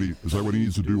 Is that what he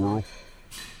needs to do, Earl?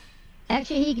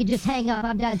 actually, he could just hang up.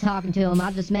 I'm done talking to him.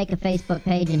 I'll just make a Facebook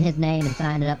page in his name and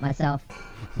sign it up myself.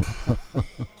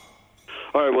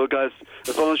 All right, well, guys,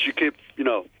 as long as you keep,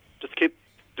 just keep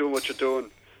doing what you're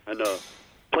doing, and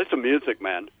play some music,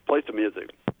 man. Play some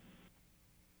music.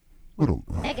 What a,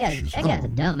 That guy's jeez, a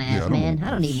dumbass, yeah, I don't man. know.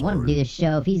 I don't even want to do this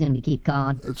show if he's going to keep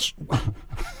calling. It's.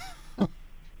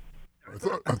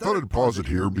 I thought I'd pause it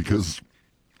here because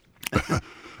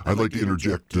I'd like to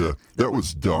interject. That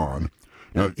was Don.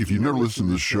 Now, if you've never listened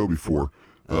to this show before,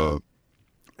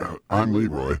 I'm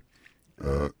Leroy.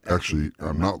 Actually,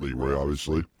 I'm not Leroy,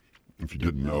 obviously, if you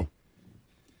didn't know.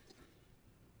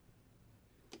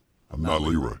 I'm not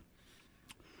Leroy.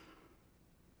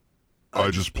 I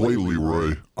just play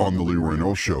Leroy on the Leroy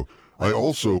No Show. I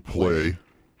also play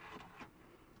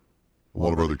a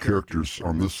lot of other characters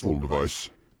on this little device.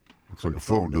 Looks like a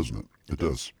phone, doesn't it? It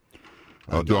does.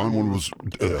 Don was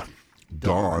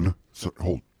Don. So,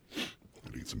 hold.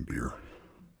 I need some beer.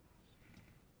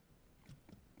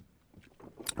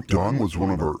 Don was one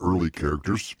of our early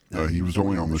characters. He was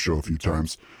only on the show a few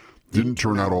times. Didn't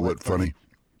turn out all that funny.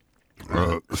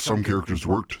 Some characters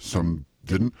worked, some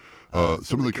didn't.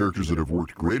 Some of the characters that have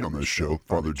worked great on this show,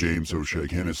 Father James O'Shag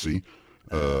Hennessy,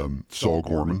 Saul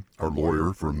Gorman, our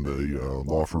lawyer from the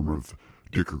law firm of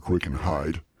Dicker, Quick, and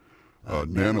Hyde,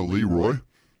 Nana Leroy,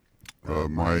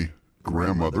 my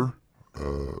grandmother,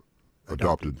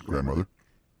 adopted grandmother.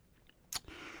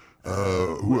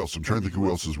 Who else? I'm trying to think who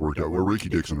else has worked out. Well, Ricky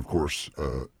Dixon, of course,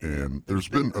 and there's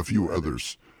been a few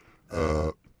others.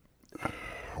 Hold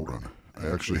on. I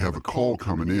actually have a call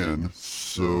coming in,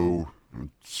 so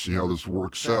let's see how this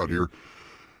works out here.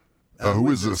 Who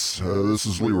is this? This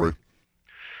is Leroy.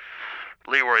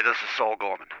 Leroy, this is Saul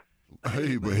Gorman.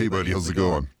 Hey, buddy, how's it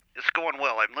going? It's going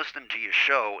well. I'm listening to your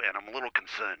show, and I'm a little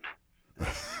concerned.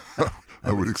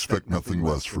 I would expect nothing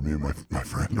less from you, my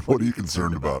friend. What are you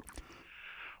concerned about?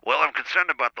 Well, I'm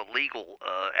concerned about the legal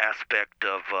aspect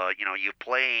of, you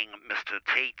playing Mr.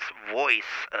 Tate's voice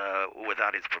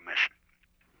without his permission.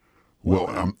 Well,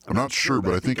 I'm not sure,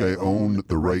 but I think I own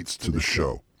the rights to the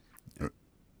show, or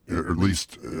at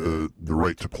least the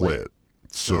right to play it.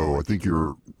 So I think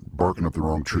you're barking up the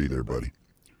wrong tree there, buddy.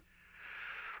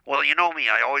 Well, you know me.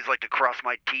 I always like to cross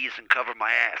my T's and cover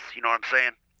my ass. You know what I'm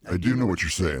saying? I do know what you're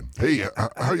saying. Hey, how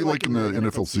are you liking the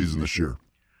NFL season this year?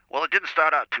 Well, it didn't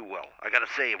start out too well. I gotta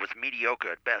say, it was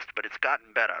mediocre at best, but it's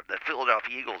gotten better. The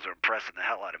Philadelphia Eagles are impressing the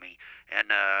hell out of me. And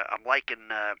I'm liking,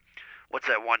 what's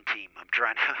that one team? I'm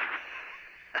trying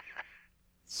to...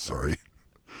 Sorry.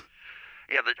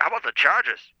 Yeah, how about the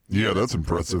Chargers? Yeah, that's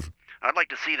impressive. I'd like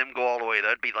to see them go all the way.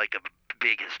 That'd be like a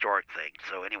big historic thing.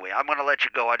 So anyway, I'm going to let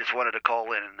you go. I just wanted to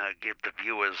call in and give the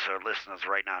viewers or listeners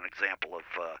right now an example of,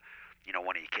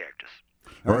 one of your characters.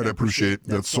 All right, I appreciate it.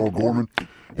 That's Saul Gorman.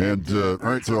 And, all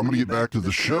right, so I'm going to get back to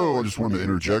the show. I just wanted to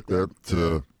interject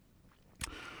that.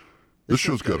 This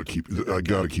show's got to keep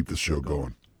this show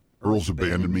going. Earl's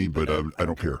abandoned me, but I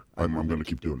don't care. I'm going to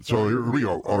keep doing it. So here we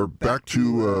go. Back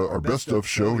to our best of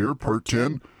show here, part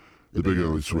 10, the Big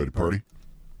Ugly Sweaty Party.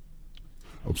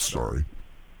 I'm sorry.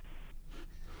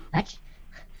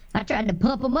 I tried to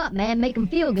pump them up, man, make them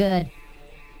feel good.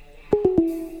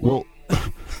 Well,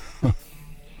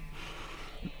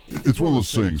 it's one of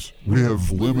those things. We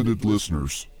have limited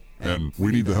listeners, and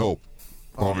we need the help,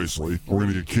 obviously, or we're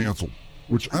going to get canceled,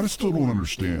 which I still don't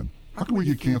understand. How can we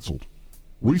get canceled?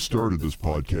 We started this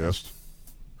podcast.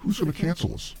 Who's going to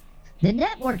cancel us? The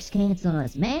network's canceling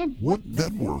us, man. What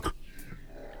network?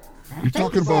 I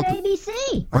think it said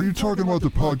ABC. Are you talking about the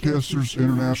Podcasters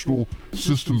International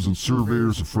Systems and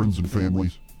Surveyors of Friends and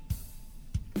Families?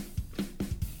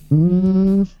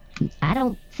 I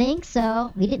don't think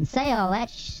so. He didn't say all that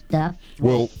stuff.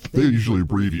 Well, they usually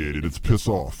abbreviate it. It's piss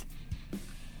off.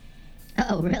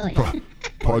 Oh, really?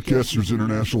 Podcasters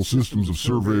International Systems of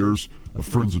Surveyors of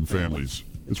Friends and Families.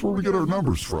 It's where we get our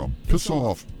numbers from. Piss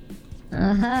off.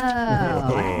 I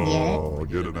get it. Oh,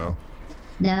 get it now?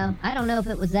 No, I don't know if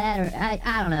it was that or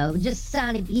I don't know. It just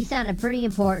he sounded pretty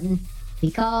important. He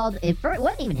called. It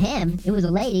wasn't even him. It was a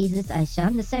lady.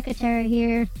 I'm the secretary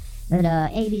here at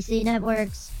ABC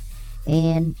Networks,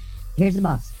 and here's the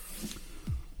boss.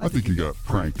 I think you got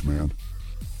pranked, man.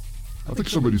 I think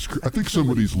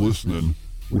somebody's listening,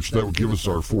 which that would give us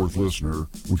our fourth listener,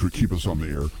 which would keep us on the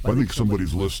air. I think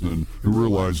somebody's listening who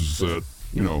realizes that,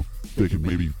 they could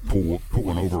maybe put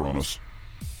one over on us.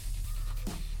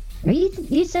 Are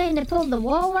you saying they pulled the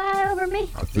walleye over me?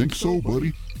 I think so,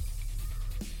 buddy.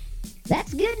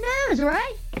 That's good news,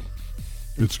 right?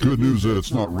 It's good news that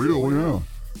it's not real, yeah.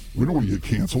 We don't want to get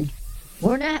canceled.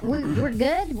 We're not. We're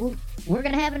good. We're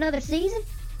gonna have another season.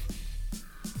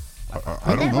 I don't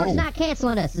know. The network's not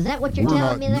canceling us. Is that what you're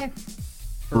telling me there?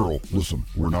 Earl, listen.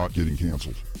 We're not getting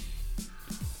canceled.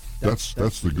 That's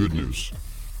the good news.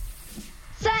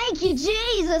 Thank you,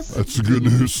 Jesus. That's the good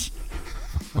news.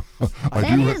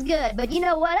 That is good, but you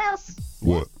know what else?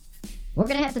 What? We're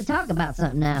gonna have to talk about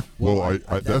something now. Well,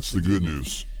 that's the good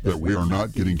news, that we are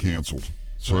not getting canceled.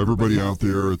 So everybody out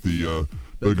there at the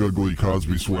Big Ugly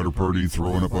Cosby Sweater Party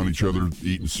throwing up on each other,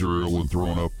 eating cereal and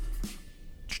throwing up,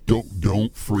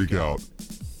 don't freak out.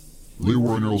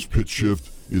 Leroy and Earl's Pitch Shift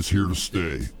is here to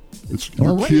stay. It's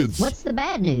your kids. What's the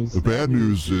bad news? The bad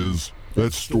news is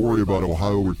that story about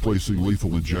Ohio replacing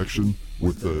lethal injection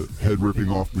with the head-ripping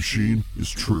off machine is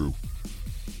true.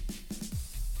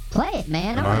 Play it,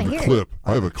 man. And I want to hear clip.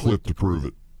 I have a clip to prove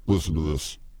it. Listen to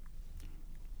this.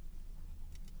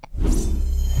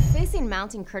 Facing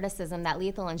mounting criticism that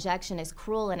lethal injection is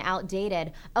cruel and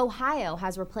outdated, Ohio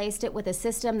has replaced it with a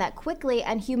system that quickly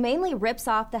and humanely rips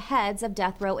off the heads of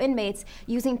death row inmates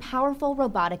using powerful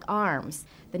robotic arms.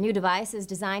 The new device is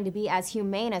designed to be as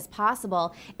humane as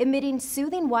possible, emitting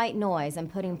soothing white noise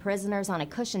and putting prisoners on a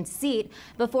cushioned seat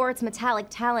before its metallic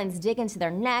talons dig into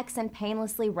their necks and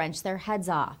painlessly wrench their heads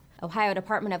off. Ohio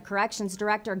Department of Corrections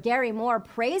Director Gary Moore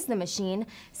praised the machine,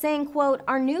 saying, quote,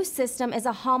 "Our new system is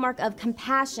a hallmark of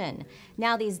compassion.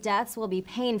 Now these deaths will be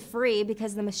pain-free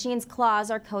because the machine's claws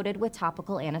are coated with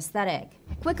topical anesthetic."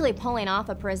 Quickly pulling off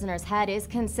a prisoner's head is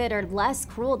considered less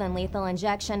cruel than lethal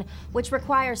injection, which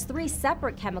requires 3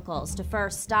 separate chemicals to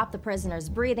first stop the prisoner's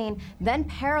breathing, then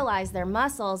paralyze their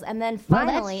muscles, and then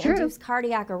finally induce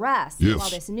cardiac arrest. Yes. While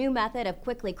this new method of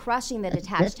quickly crushing the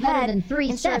detached That's better head than 3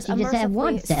 ensures steps. a You just have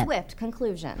 1 mercifully step. swift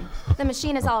conclusion. The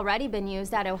machine has already been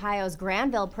used at Ohio's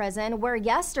Granville prison, where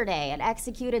yesterday it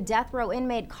executed death row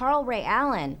inmate Carl Ray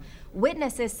Allen.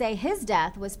 Witnesses say his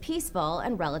death was peaceful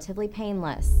and relatively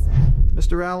painless.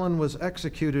 Mr. Allen was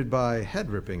executed by head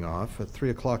ripping off at 3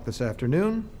 o'clock this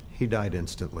afternoon. He died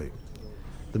instantly.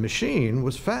 The machine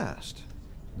was fast.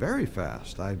 Very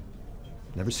fast. I've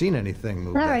never seen anything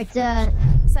move All that right, fast.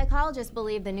 Psychologists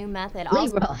believe the new method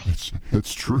also... Leroy.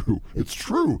 It's true. It's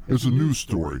true. It's a news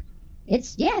story.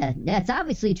 That's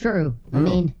obviously true. I Yeah.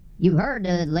 mean, you heard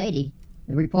the lady,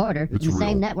 the reporter, It's the real.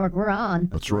 same network we're on.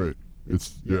 That's right.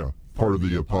 It's, part of the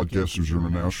Podcasters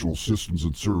International Systems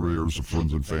and Surveyors of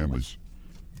Friends and Families.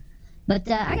 But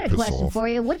I got a Piss question off. for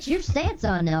you. What's your stance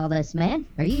on all this, man?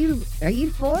 Are you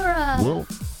for Well,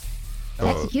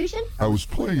 execution? I was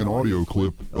playing an audio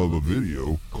clip of a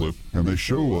video clip, and they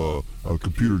show a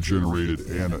computer-generated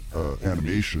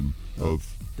animation of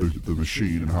the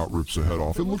machine and how it rips the head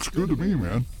off. It looks good to me,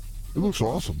 man. It looks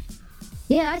awesome.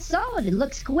 Yeah, I saw it. It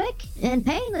looks quick and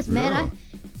painless, man.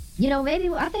 Yeah.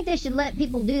 I think they should let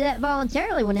people do that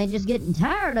voluntarily when they're just getting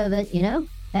tired of it,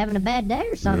 having a bad day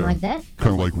or something like that.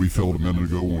 Kind of like we felt a minute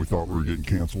ago when we thought we were getting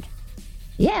canceled.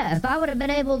 Yeah, if I would have been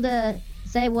able to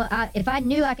say, if I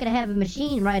knew I could have a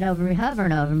machine right over me,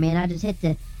 hovering over me, and I just hit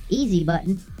the easy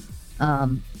button,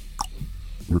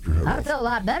 Rip your head I'd off. feel a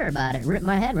lot better about it. Rip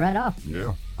my head right off.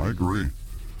 Yeah, I agree.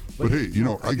 But hey,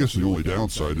 I guess the only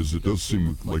downside is it does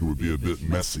seem like it would be a bit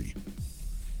messy.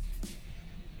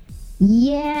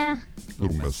 Yeah, A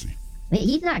little messy.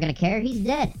 he's not gonna care. He's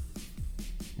dead.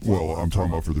 Well, I'm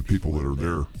talking about for the people that are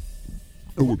there.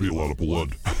 It would be a lot of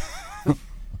blood.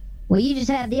 Well, you just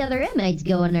have the other inmates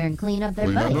go in there and clean up their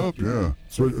Clean that fight. up, yeah.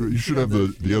 So you should have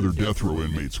the other death row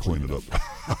inmates clean it up.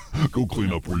 Go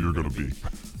clean up where you're going to be.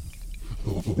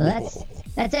 Well,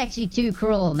 that's actually too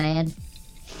cruel, man.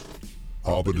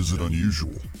 Ah, but is it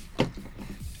unusual?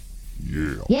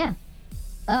 Yeah. Yeah.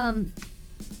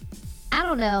 I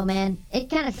don't know, man. It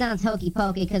kind of sounds hokey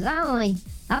pokey because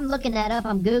I'm looking that up.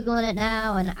 I'm Googling it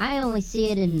now, and I only see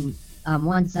it in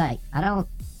one site. I don't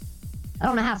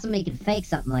know how somebody could fake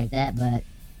something like that, but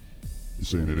You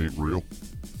saying it ain't real?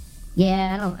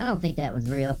 yeah, I don't think that was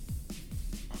real.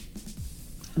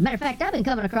 Matter of fact, I've been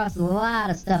coming across a lot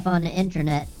of stuff on the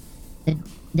internet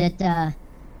that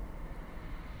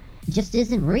just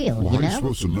isn't real. Well, how you are you know?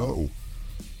 supposed to know?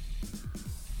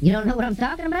 You don't know what I'm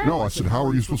talking about? No, I said, how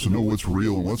are you supposed to know what's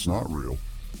real and what's not real?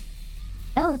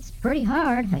 Well, it's pretty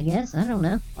hard, I guess. I don't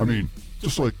know. I mean,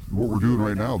 just like what we're doing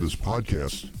right now, this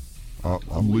podcast.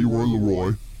 I'm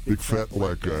Leroy, big fat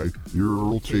black guy. You're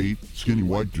Earl Tate, skinny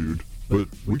white dude. But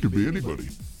we could be anybody.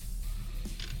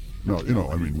 No,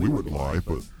 I mean, we wouldn't lie,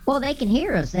 but Well, they can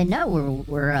hear us. They know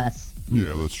we're us.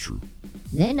 yeah, that's true.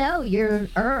 They know you're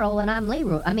Earl and I'm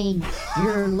Leroy. I mean,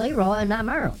 you're Leroy and I'm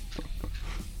Earl.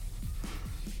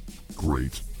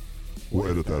 Great. We'll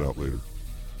edit that out later.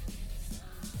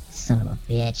 Son of a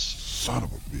bitch. Son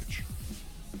of a bitch.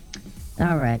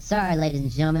 All right. Sorry, ladies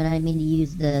and gentlemen. I didn't mean to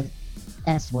use the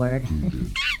S word. You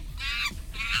did.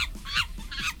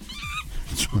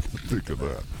 Think of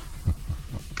that.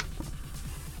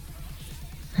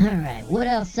 All right. What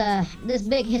else? This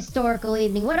big historical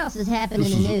evening. What else has happened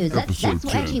This in the is news? That's episode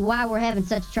 10. actually why we're having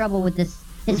such trouble with this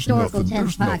There's historical nothing- 10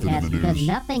 there's nothing in podcast the because news.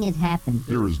 nothing has happened.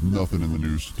 There is nothing in the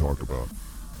news to talk about.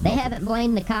 They haven't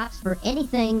blamed the cops for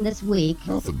anything this week.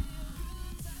 Nothing.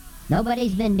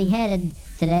 Nobody's been beheaded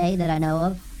today that I know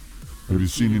of. Have you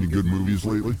seen any good movies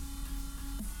lately?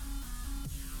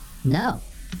 No.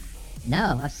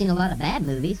 No, I've seen a lot of bad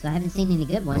movies. I haven't seen any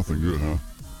good ones. Nothing good, huh?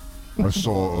 I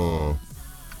saw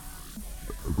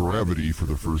Gravity for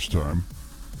the first time.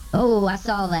 Oh, I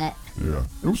saw that. Yeah,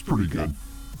 it was pretty good.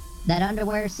 That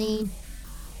underwear scene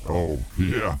Oh,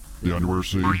 yeah, the underwear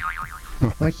scene.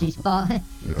 where she's falling.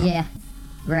 Yeah. Yeah.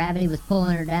 Gravity was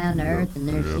pulling her down to Yeah, earth, and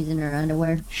there yeah. she's in her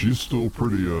underwear. She's still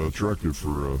pretty attractive for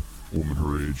a woman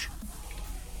her age.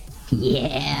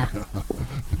 Yeah.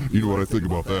 You know what I think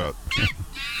about that?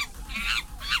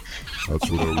 That's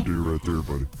what I would do right there,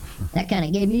 buddy. That kind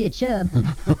of gave me a chub.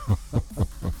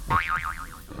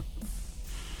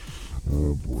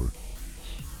 Oh, boy.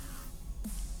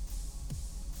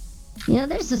 You know,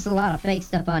 there's just a lot of fake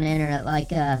stuff on the internet.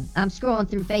 Like, I'm scrolling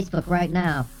through Facebook right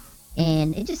now,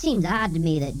 and it just seems odd to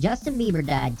me that Justin Bieber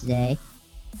died today.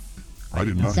 I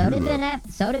did not So hear did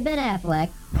that. So did Ben Affleck.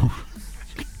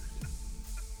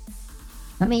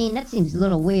 I mean, that seems a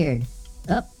little weird.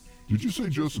 Oh, Did you say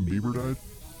Justin Bieber died?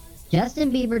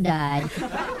 Justin Bieber died.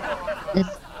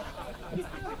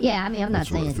 Yeah, I mean, I'm not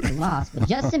That's what I saying it's a think. loss, but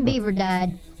Justin Bieber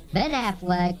died. Ben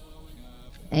Affleck,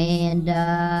 and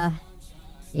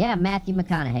Yeah, Matthew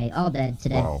McConaughey, all dead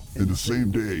today. Wow, in the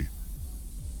same day.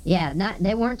 Yeah,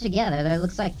 they weren't together. There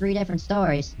looks like 3 different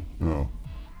stories. Oh.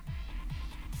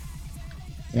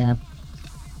 Yeah.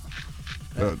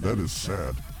 That is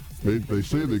sad. They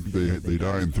say they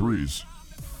die in 3s.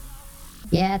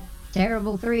 Yeah,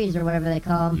 terrible 3s or whatever they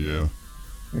call them. Yeah.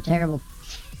 Or terrible,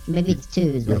 maybe it's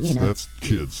 2s, but you know. That's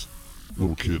kids.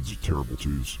 Little kids are terrible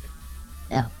 2s.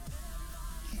 Oh.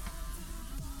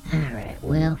 Alright,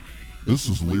 well. This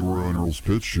is Leroy and Earl's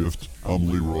Pitch Shift. I'm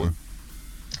Leroy.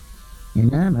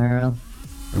 And I'm Earl.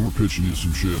 And we're pitching you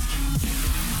some shift.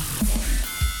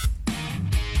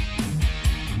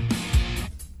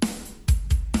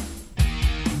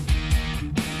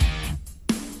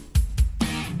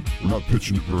 We're not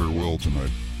pitching it very well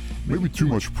tonight. Maybe too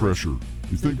much pressure.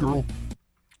 You think, Earl?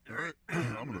 Alright,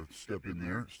 I'm gonna step in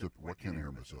there. Why can't I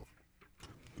hear myself?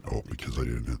 Oh, because I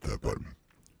didn't hit that button.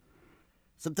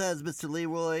 Sometimes, Mr.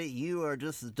 Leroy, you are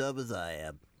just as dumb as I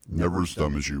am. Never as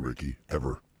dumb as you, Ricky.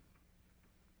 Ever.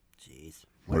 Jeez.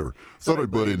 Whatever. Thought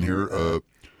I'd butt in here.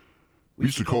 We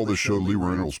used to call this show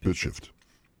Leroy and Earl's Pitch Shift.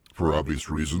 For obvious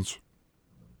reasons.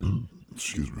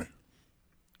 Excuse me.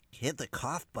 Hit the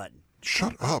cough button.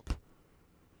 Shut up.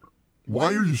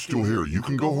 Why are you still here? You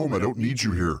can go home. I don't need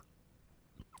you here.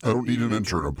 I don't need an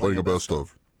intern. I'm playing a best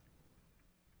of.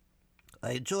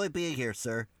 I enjoy being here,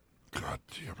 sir. God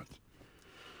damn it.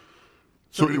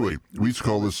 So anyway, we used to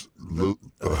call this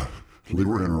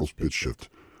Leroy and Earl's Pitch Shift.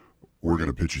 We're going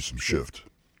to pitch you some shift.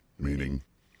 Meaning,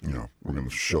 we're going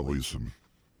to shovel you some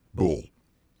bull.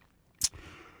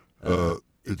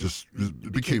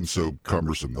 It became so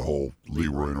cumbersome, the whole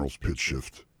Leroy and Earl's Pitch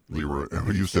Shift. We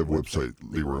used to have a website,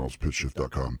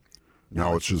 LeroyandEarl'sPitchShift.com.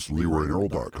 Now it's just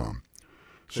LeroyandEarl.com.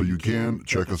 So you can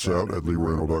check us out at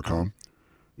LeroyandEarl.com.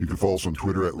 You can follow us on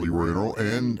Twitter at Leroy and Earl,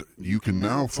 and you can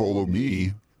now follow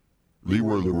me,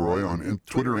 Leroy, on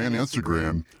Twitter and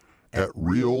Instagram at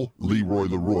Real Leroy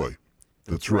Leroy.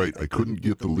 That's right, I couldn't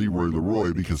get the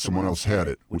Leroy because someone else had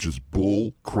it, which is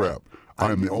bull crap.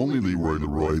 I am the only Leroy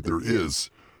Leroy there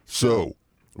is. So,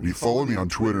 when you follow me on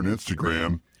Twitter and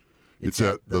Instagram, it's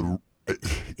at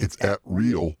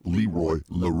Real Leroy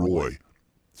Leroy.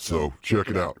 So, check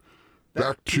it out.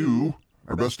 Back to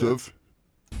our best of.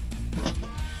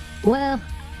 Well,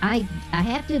 I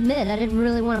have to admit, I didn't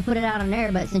really want to put it out on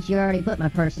air, but since you already put my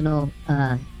personal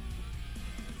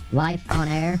life on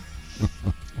air,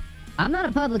 I'm not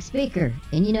a public speaker,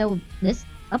 and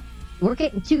we're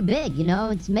getting too big,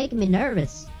 it's making me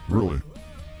nervous. Really?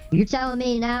 You're telling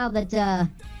me now that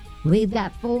we've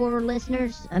got 4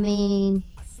 listeners? I mean...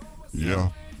 Yeah,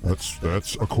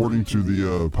 that's according to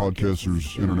the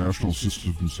Podcasters International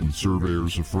Systems and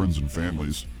Surveyors of Friends and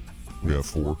Families. We have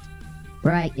 4.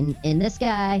 Right, and this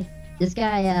guy,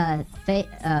 MySpace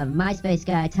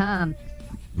guy, Tom.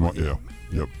 Well, yeah,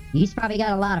 yep. He's probably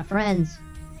got a lot of friends.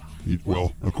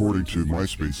 Well, according to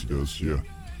MySpace, he does, yeah.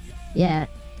 Yeah.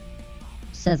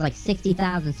 Says like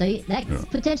 60,000. So that's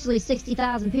potentially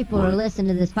 60,000 people are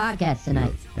listening to this podcast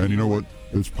tonight. Yeah. And you know what?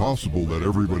 It's possible that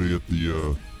everybody at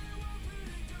the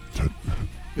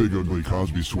Big Ugly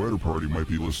Cosby sweater party might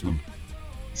be listening.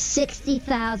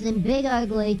 60,000 Big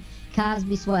Ugly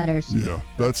Cosby sweaters. Yeah,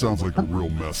 that sounds like a real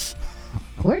mess.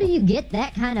 Where do you get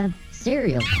that kind of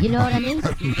cereal? You know what I mean?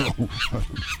 I don't know.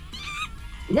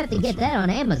 You have to get that on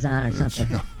Amazon or something.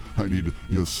 Yeah, I need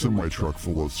a semi-truck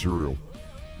full of cereal.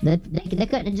 They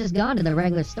couldn't have just gone to the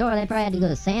regular store. They probably had to go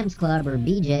to Sam's Club or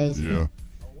BJ's. Yeah.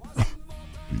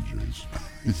 BJ's.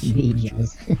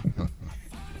 BJ's.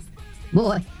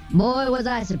 Boy, was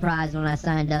I surprised when I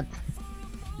signed up.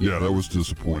 Yeah, that was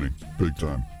disappointing. Big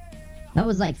time. That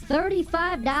was like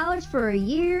 $35 for a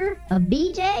year of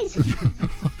BJ's?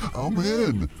 I'm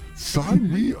in. Sign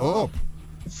me up.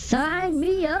 Sign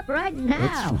me up right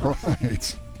now.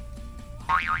 That's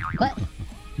right.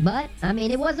 But I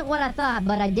mean, it wasn't what I thought.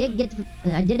 But I did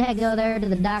go there to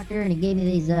the doctor, and he gave me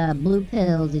these blue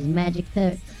pills, these magic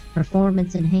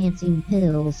performance enhancing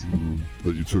pills.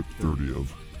 That you took 30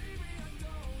 of.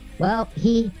 Well,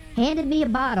 he handed me a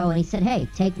bottle, and he said, "Hey,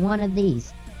 take one of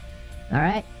these." All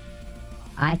right.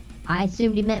 I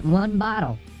assumed he meant one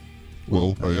bottle.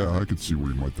 Well, yeah, I could see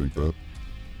where you might think that.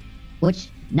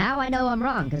 Which, now I know I'm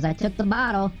wrong, because I took the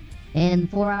bottle, and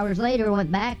 4 hours later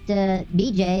went back to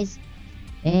BJ's,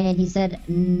 and he said,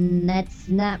 that's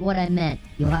not what I meant.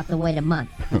 You'll have to wait a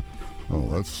month.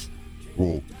 Oh,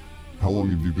 well, how long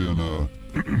have you been,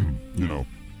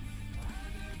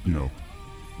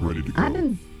 ready to go?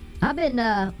 I've been,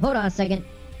 hold on a second.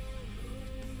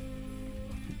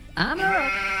 I'm Earl.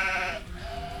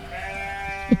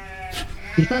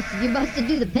 You're supposed to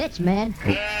do the pitch, man.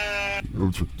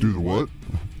 Oh, do the what?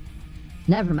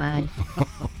 Never mind.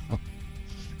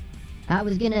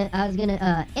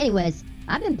 Anyways,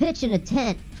 I've been pitching a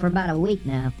tent for about a week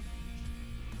now.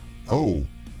 Oh,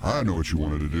 I know what you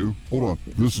wanted to do. Hold on.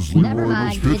 This is Never Leroy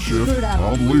mind, Knows Pitch it's Shift. screwed up.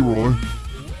 I'm Leroy.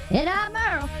 And I'm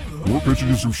Earl. We're pitching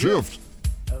you some shift.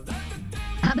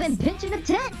 I've been pitching a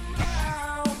tent.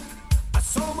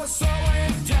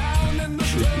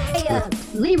 Hey,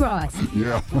 Leroy,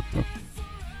 Yeah.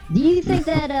 do you think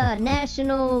that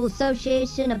National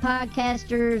Association of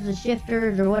Podcasters, or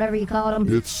Shifters, or whatever you call them?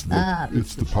 It's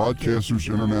the Podcasters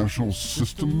International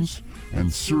Systems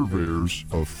and Surveyors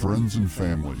of Friends and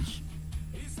Families.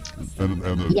 And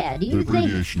the, yeah, the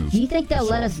abbreviation is do you think they'll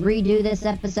let us SOF. redo this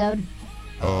episode?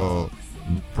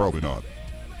 Probably not.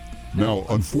 Now,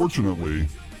 unfortunately,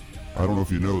 I don't know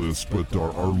if you know this, but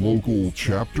our local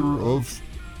chapter of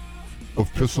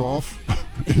Piss Off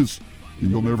is,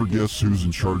 you'll never guess who's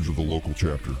in charge of the local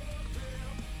chapter.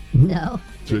 No.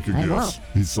 Take a I guess. won't.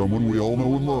 He's someone we all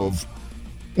know and love.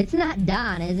 It's not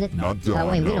Don, is it? Not Don, Oh,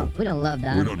 wait, no. we don't love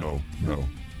Don. We don't know. No.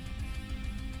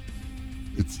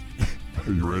 It's.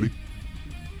 Are you ready?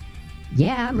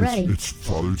 Yeah, I'm ready. It's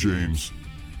Father James.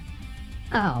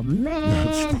 Oh, It's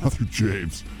man. Father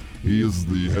James. He is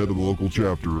the head of the local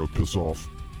chapter of Piss Off.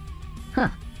 Huh.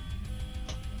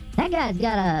 That guy's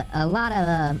got a lot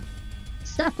of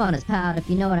stuff on his palate, if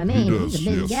you know what I mean. He does, He's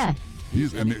a busy yes.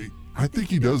 guy. I think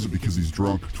he does it because he's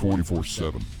drunk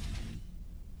 24/7.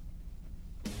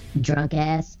 Drunk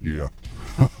ass. Yeah.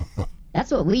 That's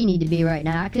what we need to be right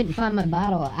now. I couldn't find my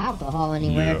bottle of alcohol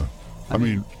anywhere. Yeah. I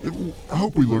mean, I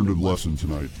hope we learned a lesson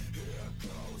tonight.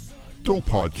 Don't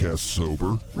podcast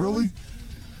sober. Really?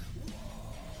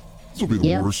 This will be the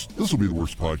Yep. worst. This will be the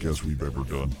worst podcast we've ever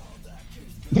done.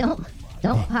 Don't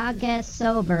podcast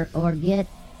sober or get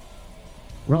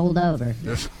rolled over.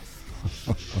 Yes.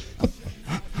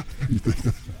 You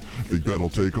think that'll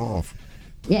take off?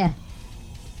 Yeah.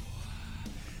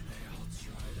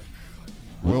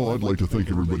 Well, I'd like to thank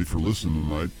everybody for listening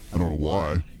tonight. I don't know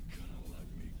why.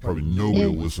 Probably nobody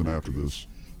will listen after this.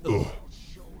 Ugh.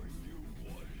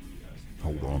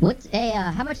 Hold on.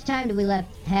 How much time do we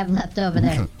have left over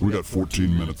there? We got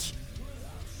 14 minutes.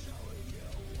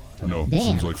 I know, it Damn,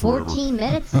 seems like forever. 14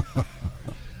 minutes?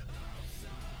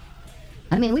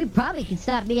 I mean, we probably could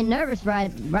stop being nervous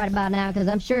right about now, because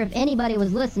I'm sure if anybody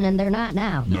was listening, they're not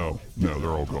now. No,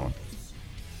 they're all gone.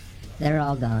 They're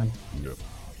all gone. Yep.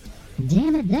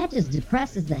 Damn it, that just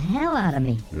depresses the hell out of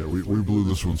me. Yeah, we blew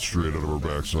this one straight out of our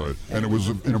backside. And it was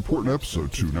an important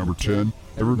episode, too. Number 10,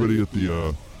 everybody at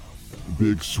the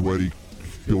big, sweaty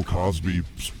Bill Cosby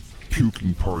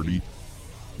puking party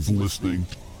is listening.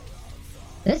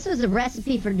 This was a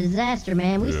recipe for disaster,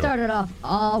 man. We Yeah. started off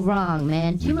all wrong,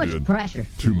 man. Too We much did. pressure.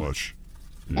 Too much.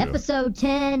 Yeah. Episode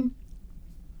 10,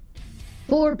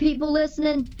 4 people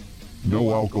listening,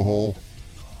 No alcohol.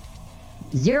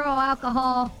 0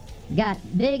 alcohol. Got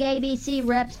big ABC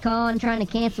reps calling, trying to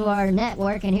cancel our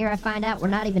network, and here I find out we're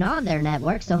not even on their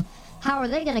network, so how are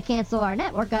they going to cancel our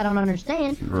network? I don't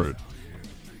understand. Right.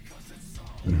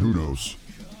 And who knows?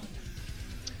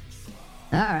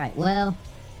 All right, well,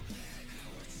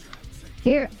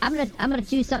 here I'm gonna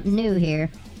choose something new here.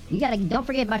 Don't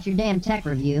forget about your damn tech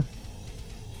review.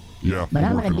 Yeah, But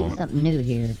I'm working gonna on do it. something new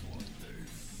here.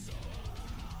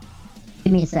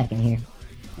 Give me a second here.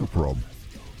 No problem.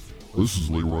 This is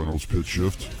Leroy Knows Pitch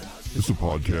Shift. It's a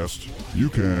podcast. You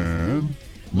can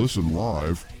listen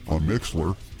live on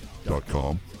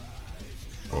Mixler.com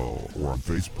or on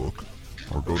Facebook,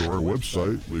 or go to our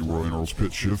website,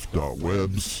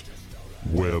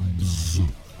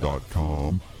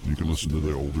 LeroyKnowsPitchShift.webs.com. You can listen to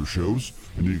the older shows,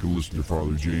 and you can listen to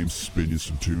Father James spin you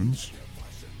some tunes.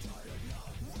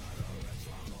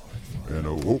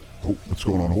 And what's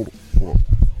going on?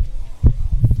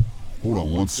 Hold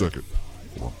on 1 second.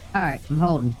 Hold on. All right, I'm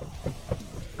holding.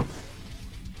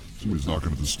 Somebody's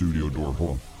knocking at the studio door.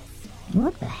 Hold on.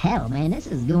 What the hell, man? This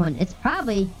is going. It's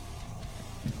probably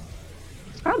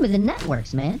the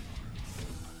networks, man.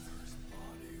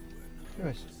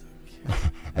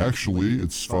 Actually,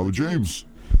 it's Father James.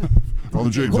 Father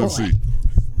James, Boy. have a seat.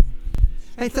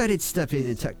 I thought I'd stop in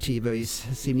and talk to you boys.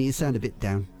 Seem you sound a bit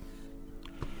down.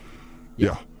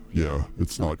 Yeah,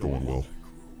 it's not going well.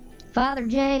 Father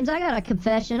James, I got a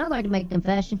confession. I'd like to make a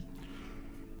confession.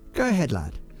 Go ahead,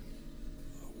 lad.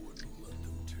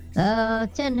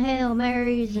 10 Hail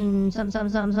Marys and some.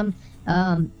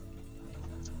 I'm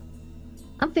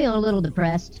feeling a little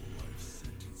depressed.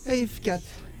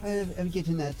 I'm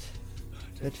getting that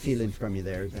feeling from you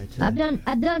there. But,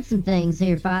 I've done some things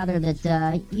here, Father,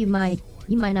 that you might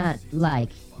not like.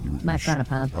 My frown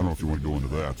upon. I don't know if you want to go into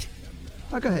that.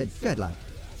 Oh, go ahead, lad.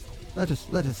 Let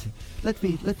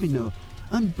me know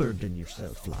unburden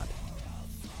yourself, lad.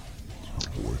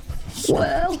 Oh boy.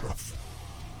 Well,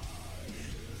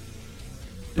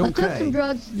 I took Okay. some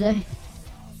drugs today.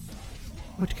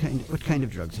 What kind of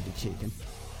drugs have you taken?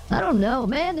 I don't know,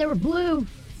 man. They were blue.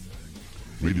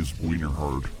 Made his wiener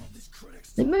hard.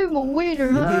 They moved my wiener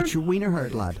You hard. made your wiener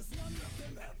hard, lad.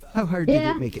 How hard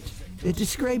Yeah. did it make it?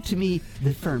 Describe to me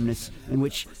the firmness in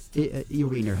which your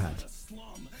wiener had.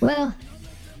 Well,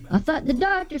 I thought the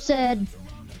doctor said,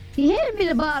 he handed me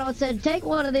the bottle and said, take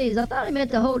one of these. I thought he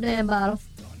meant the whole damn bottle.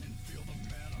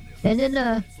 And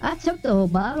then I took the whole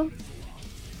bottle.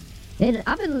 And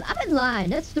I've been lying.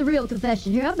 That's the real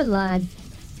confession here. I've been lying.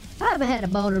 I haven't had a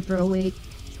boner for a week.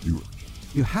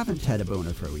 You haven't had a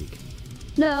boner for a week.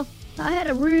 No, I had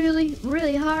a really,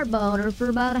 really hard boner for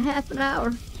about a half an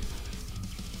hour.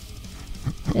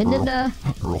 And then,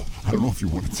 Earl, I don't know if you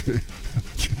want to take.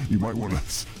 You might want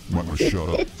to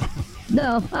shut up.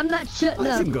 no, I'm not shutting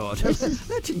Let up. him go. This is-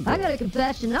 Let him go. I got a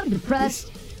confession. I'm depressed.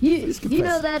 He's You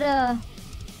know depressed.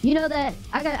 that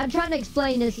I'm trying to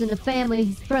explain this in a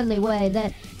family-friendly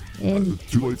way. And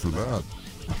Too late for that.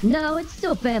 no, it's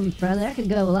still family-friendly. I could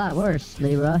go a lot worse,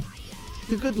 Leroy.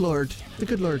 The good Lord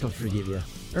will forgive you.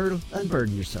 Earl,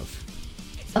 unburden yourself.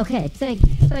 Okay, thank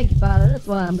you, Father. That's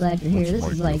why I'm glad you're here. That's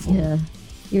This is my like fault.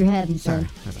 you're having Sorry. fun.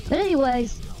 Sorry about that. But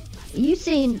anyways,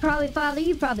 Father,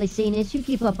 you've probably seen this. You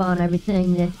keep up on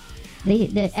everything.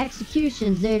 The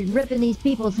executions, they're ripping these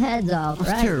people's heads off, It's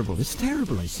right? terrible. It's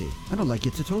terrible, I see. I don't like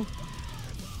it at all.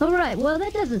 All right, well,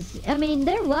 that doesn't... I mean,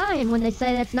 they're lying when they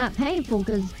say that's not painful,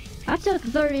 because I took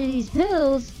 30 of these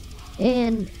pills,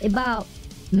 and about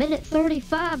minute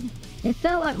 35, it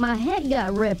felt like my head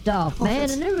got ripped off,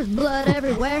 man, and there was blood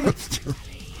everywhere. That's terrible.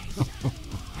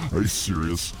 Are you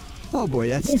serious? Oh boy,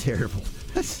 that's terrible.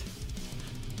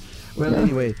 Well,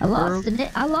 anyway, I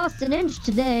lost an inch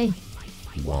today.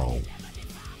 Wow.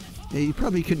 You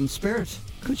probably couldn't spare it,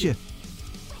 could you?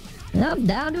 I'm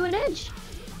down to an inch.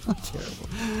 Oh,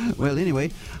 terrible. Well,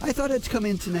 anyway, I thought I'd come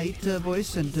in tonight,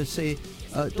 boys, and to say,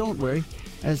 don't worry.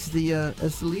 As the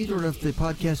leader of the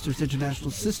Podcasters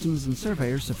International Systems and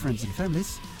Surveyors of Friends and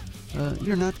Families,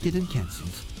 you're not getting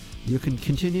cancelled. You can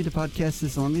continue to podcast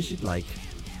as long as you'd like.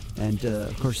 And,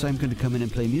 of course, I'm going to come in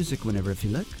and play music whenever I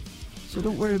feel like. So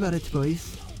don't worry about it,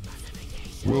 boys.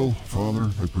 Well, Father,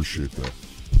 I appreciate that.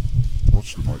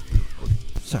 Watch the mic there, buddy.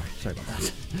 Sorry about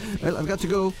that. Well, I've got to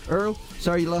go. Earl,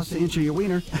 sorry you lost an inch of your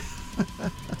wiener.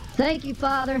 Thank you,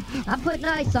 Father. I put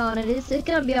ice on it. It's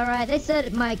gonna be all right. They said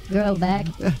it might grow back.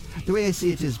 The way I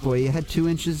see it is, boy, you had 2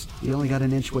 inches, you only got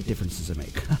an inch. What difference does it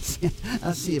make?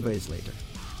 I'll see you boys later.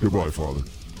 Goodbye, Father.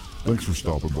 Thanks for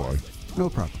stopping by. No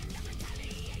problem.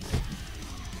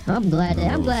 I'm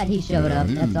glad he showed up.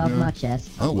 That's off yeah. my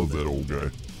chest. I love that old guy.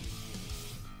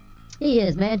 He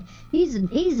is, man. He's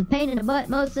a pain in the butt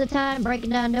most of the time, breaking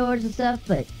down doors and stuff.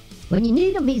 But when you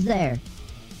need him, he's there.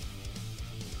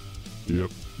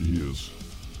 Yep, he is.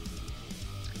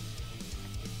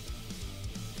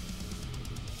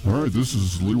 All right, this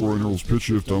is Leroy and Earl's Pitch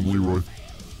Shift. I'm Leroy.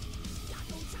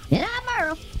 And I'm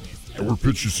Earl. And we're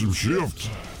pitching some shift.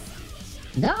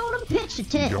 Don't pitch a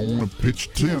tent. Don't want to pitch a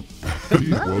tent.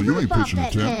 Well, you ain't Rip off pitching a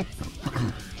that tent.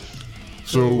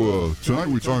 So, tonight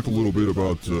we talked a little bit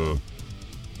about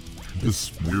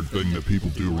this weird thing that people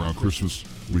do around Christmas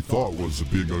we thought was a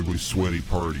big, ugly, sweaty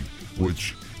party,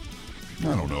 which,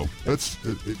 I don't know.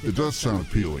 It does sound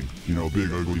appealing. You know, a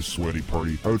big, ugly, sweaty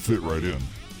party. I would fit right in.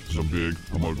 Because I'm big,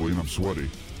 I'm ugly, and I'm sweaty.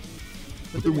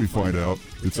 But then we find out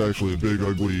it's actually a big,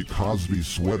 ugly Cosby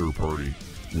sweater party,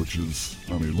 which is,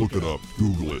 I mean, look it up.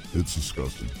 Google it. It's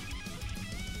disgusting.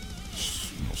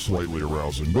 Slightly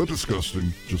arousing, but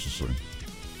disgusting, just the same.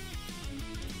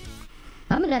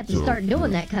 I'm gonna have to start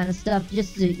doing that kind of stuff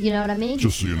just to, you know what I mean?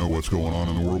 Just so you know what's going on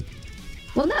in the world.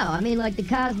 Well, no, I mean like the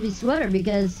Cosby sweater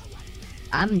because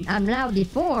I'm now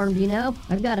deformed, you know?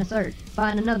 I've got to start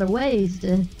finding other ways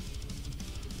to,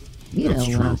 you That's know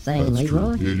true. what I'm saying, That's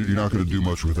Leroy? true. You're not going to do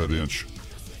much with that inch.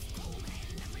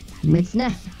 It's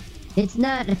not,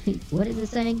 what is it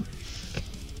saying?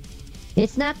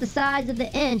 It's not the size of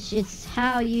the inch, it's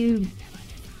how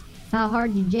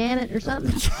hard you jam it or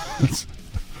something.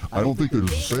 I don't think there's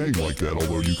a saying like that,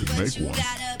 although you could make one.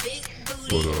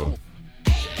 But,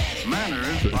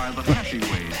 Manners are the happy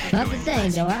ways. That's the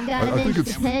saying, though. I've got I an think inch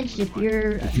it's- to pinch if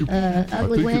you're I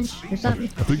ugly think winch it's- or something.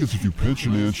 I think it's if you pinch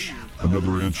an inch,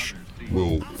 another inch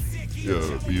will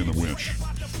be in the winch.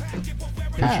 Pinch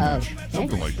an inch.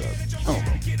 Something like that. I don't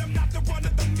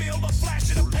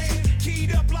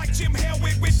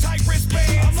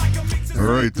know. All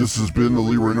right, this has been the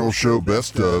Leroy and Earl Show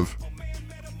Best of.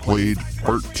 Played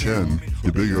Part 10,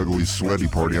 the Big Ugly Sweaty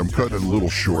Party. I'm cutting it a little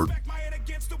short.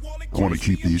 I want to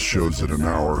keep these shows at an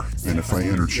hour, and if I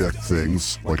interject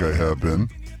things like I have been,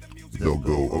 they'll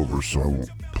go over, so I won't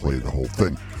play the whole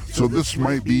thing. So this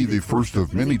might be the first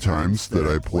of many times that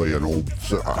I play an old...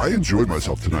 I enjoyed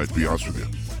myself tonight, to be honest with you.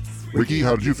 Ricky,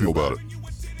 how did you feel about it?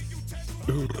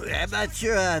 I'm not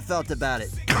sure how I felt about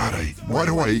it. God, why?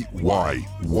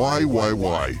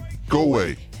 Go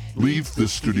away. Leave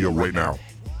this studio right now.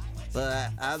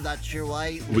 But I'm not sure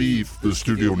why. Leave the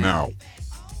studio now.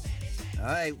 All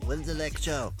right, when's the next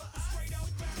show?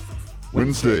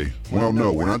 Wednesday. Well,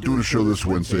 no, we're not doing a show this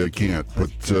Wednesday. I can't.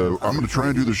 But I'm going to try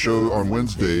and do the show on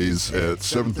Wednesdays at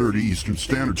 7:30 Eastern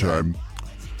Standard Time.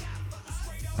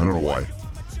 I don't know why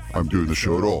I'm doing the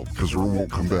show at all, because Earl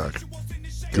won't come back.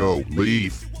 Go.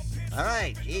 Leave. All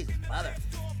right, Jesus, mother.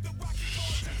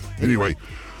 Anyway,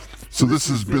 so this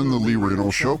has been the Leroy and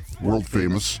Earl Show, world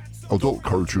famous adult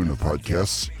cartoon of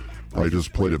podcasts. I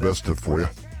just played a best of for you.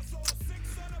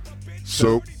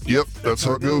 So, yep, that's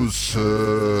how it goes.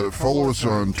 Follow us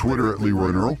on Twitter at Leroy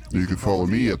and Earl. You can follow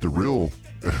me at real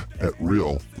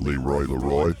Leroy.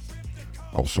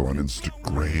 Also on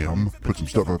Instagram. Put some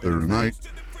stuff out there tonight.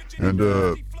 And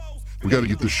we got to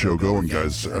get this show going,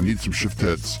 guys. I need some shift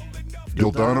heads.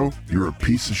 Dildano, you're a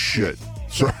piece of shit.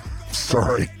 So,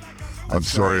 sorry. I'm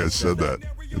sorry I said that.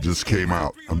 It just came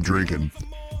out. I'm drinking.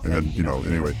 And,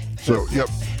 anyway. So, yep.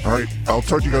 All right. I'll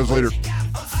talk to you guys later.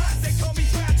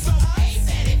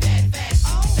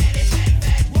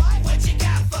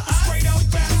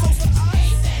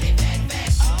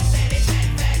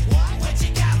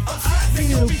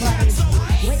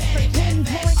 Wait for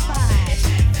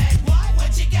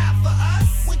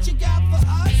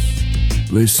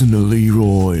 10.5. Listen to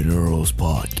Leroy and Earl's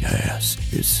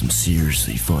podcast. It's some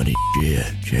seriously funny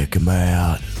shit. Check them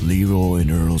out.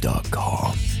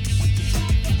 LeroyandEarl.com.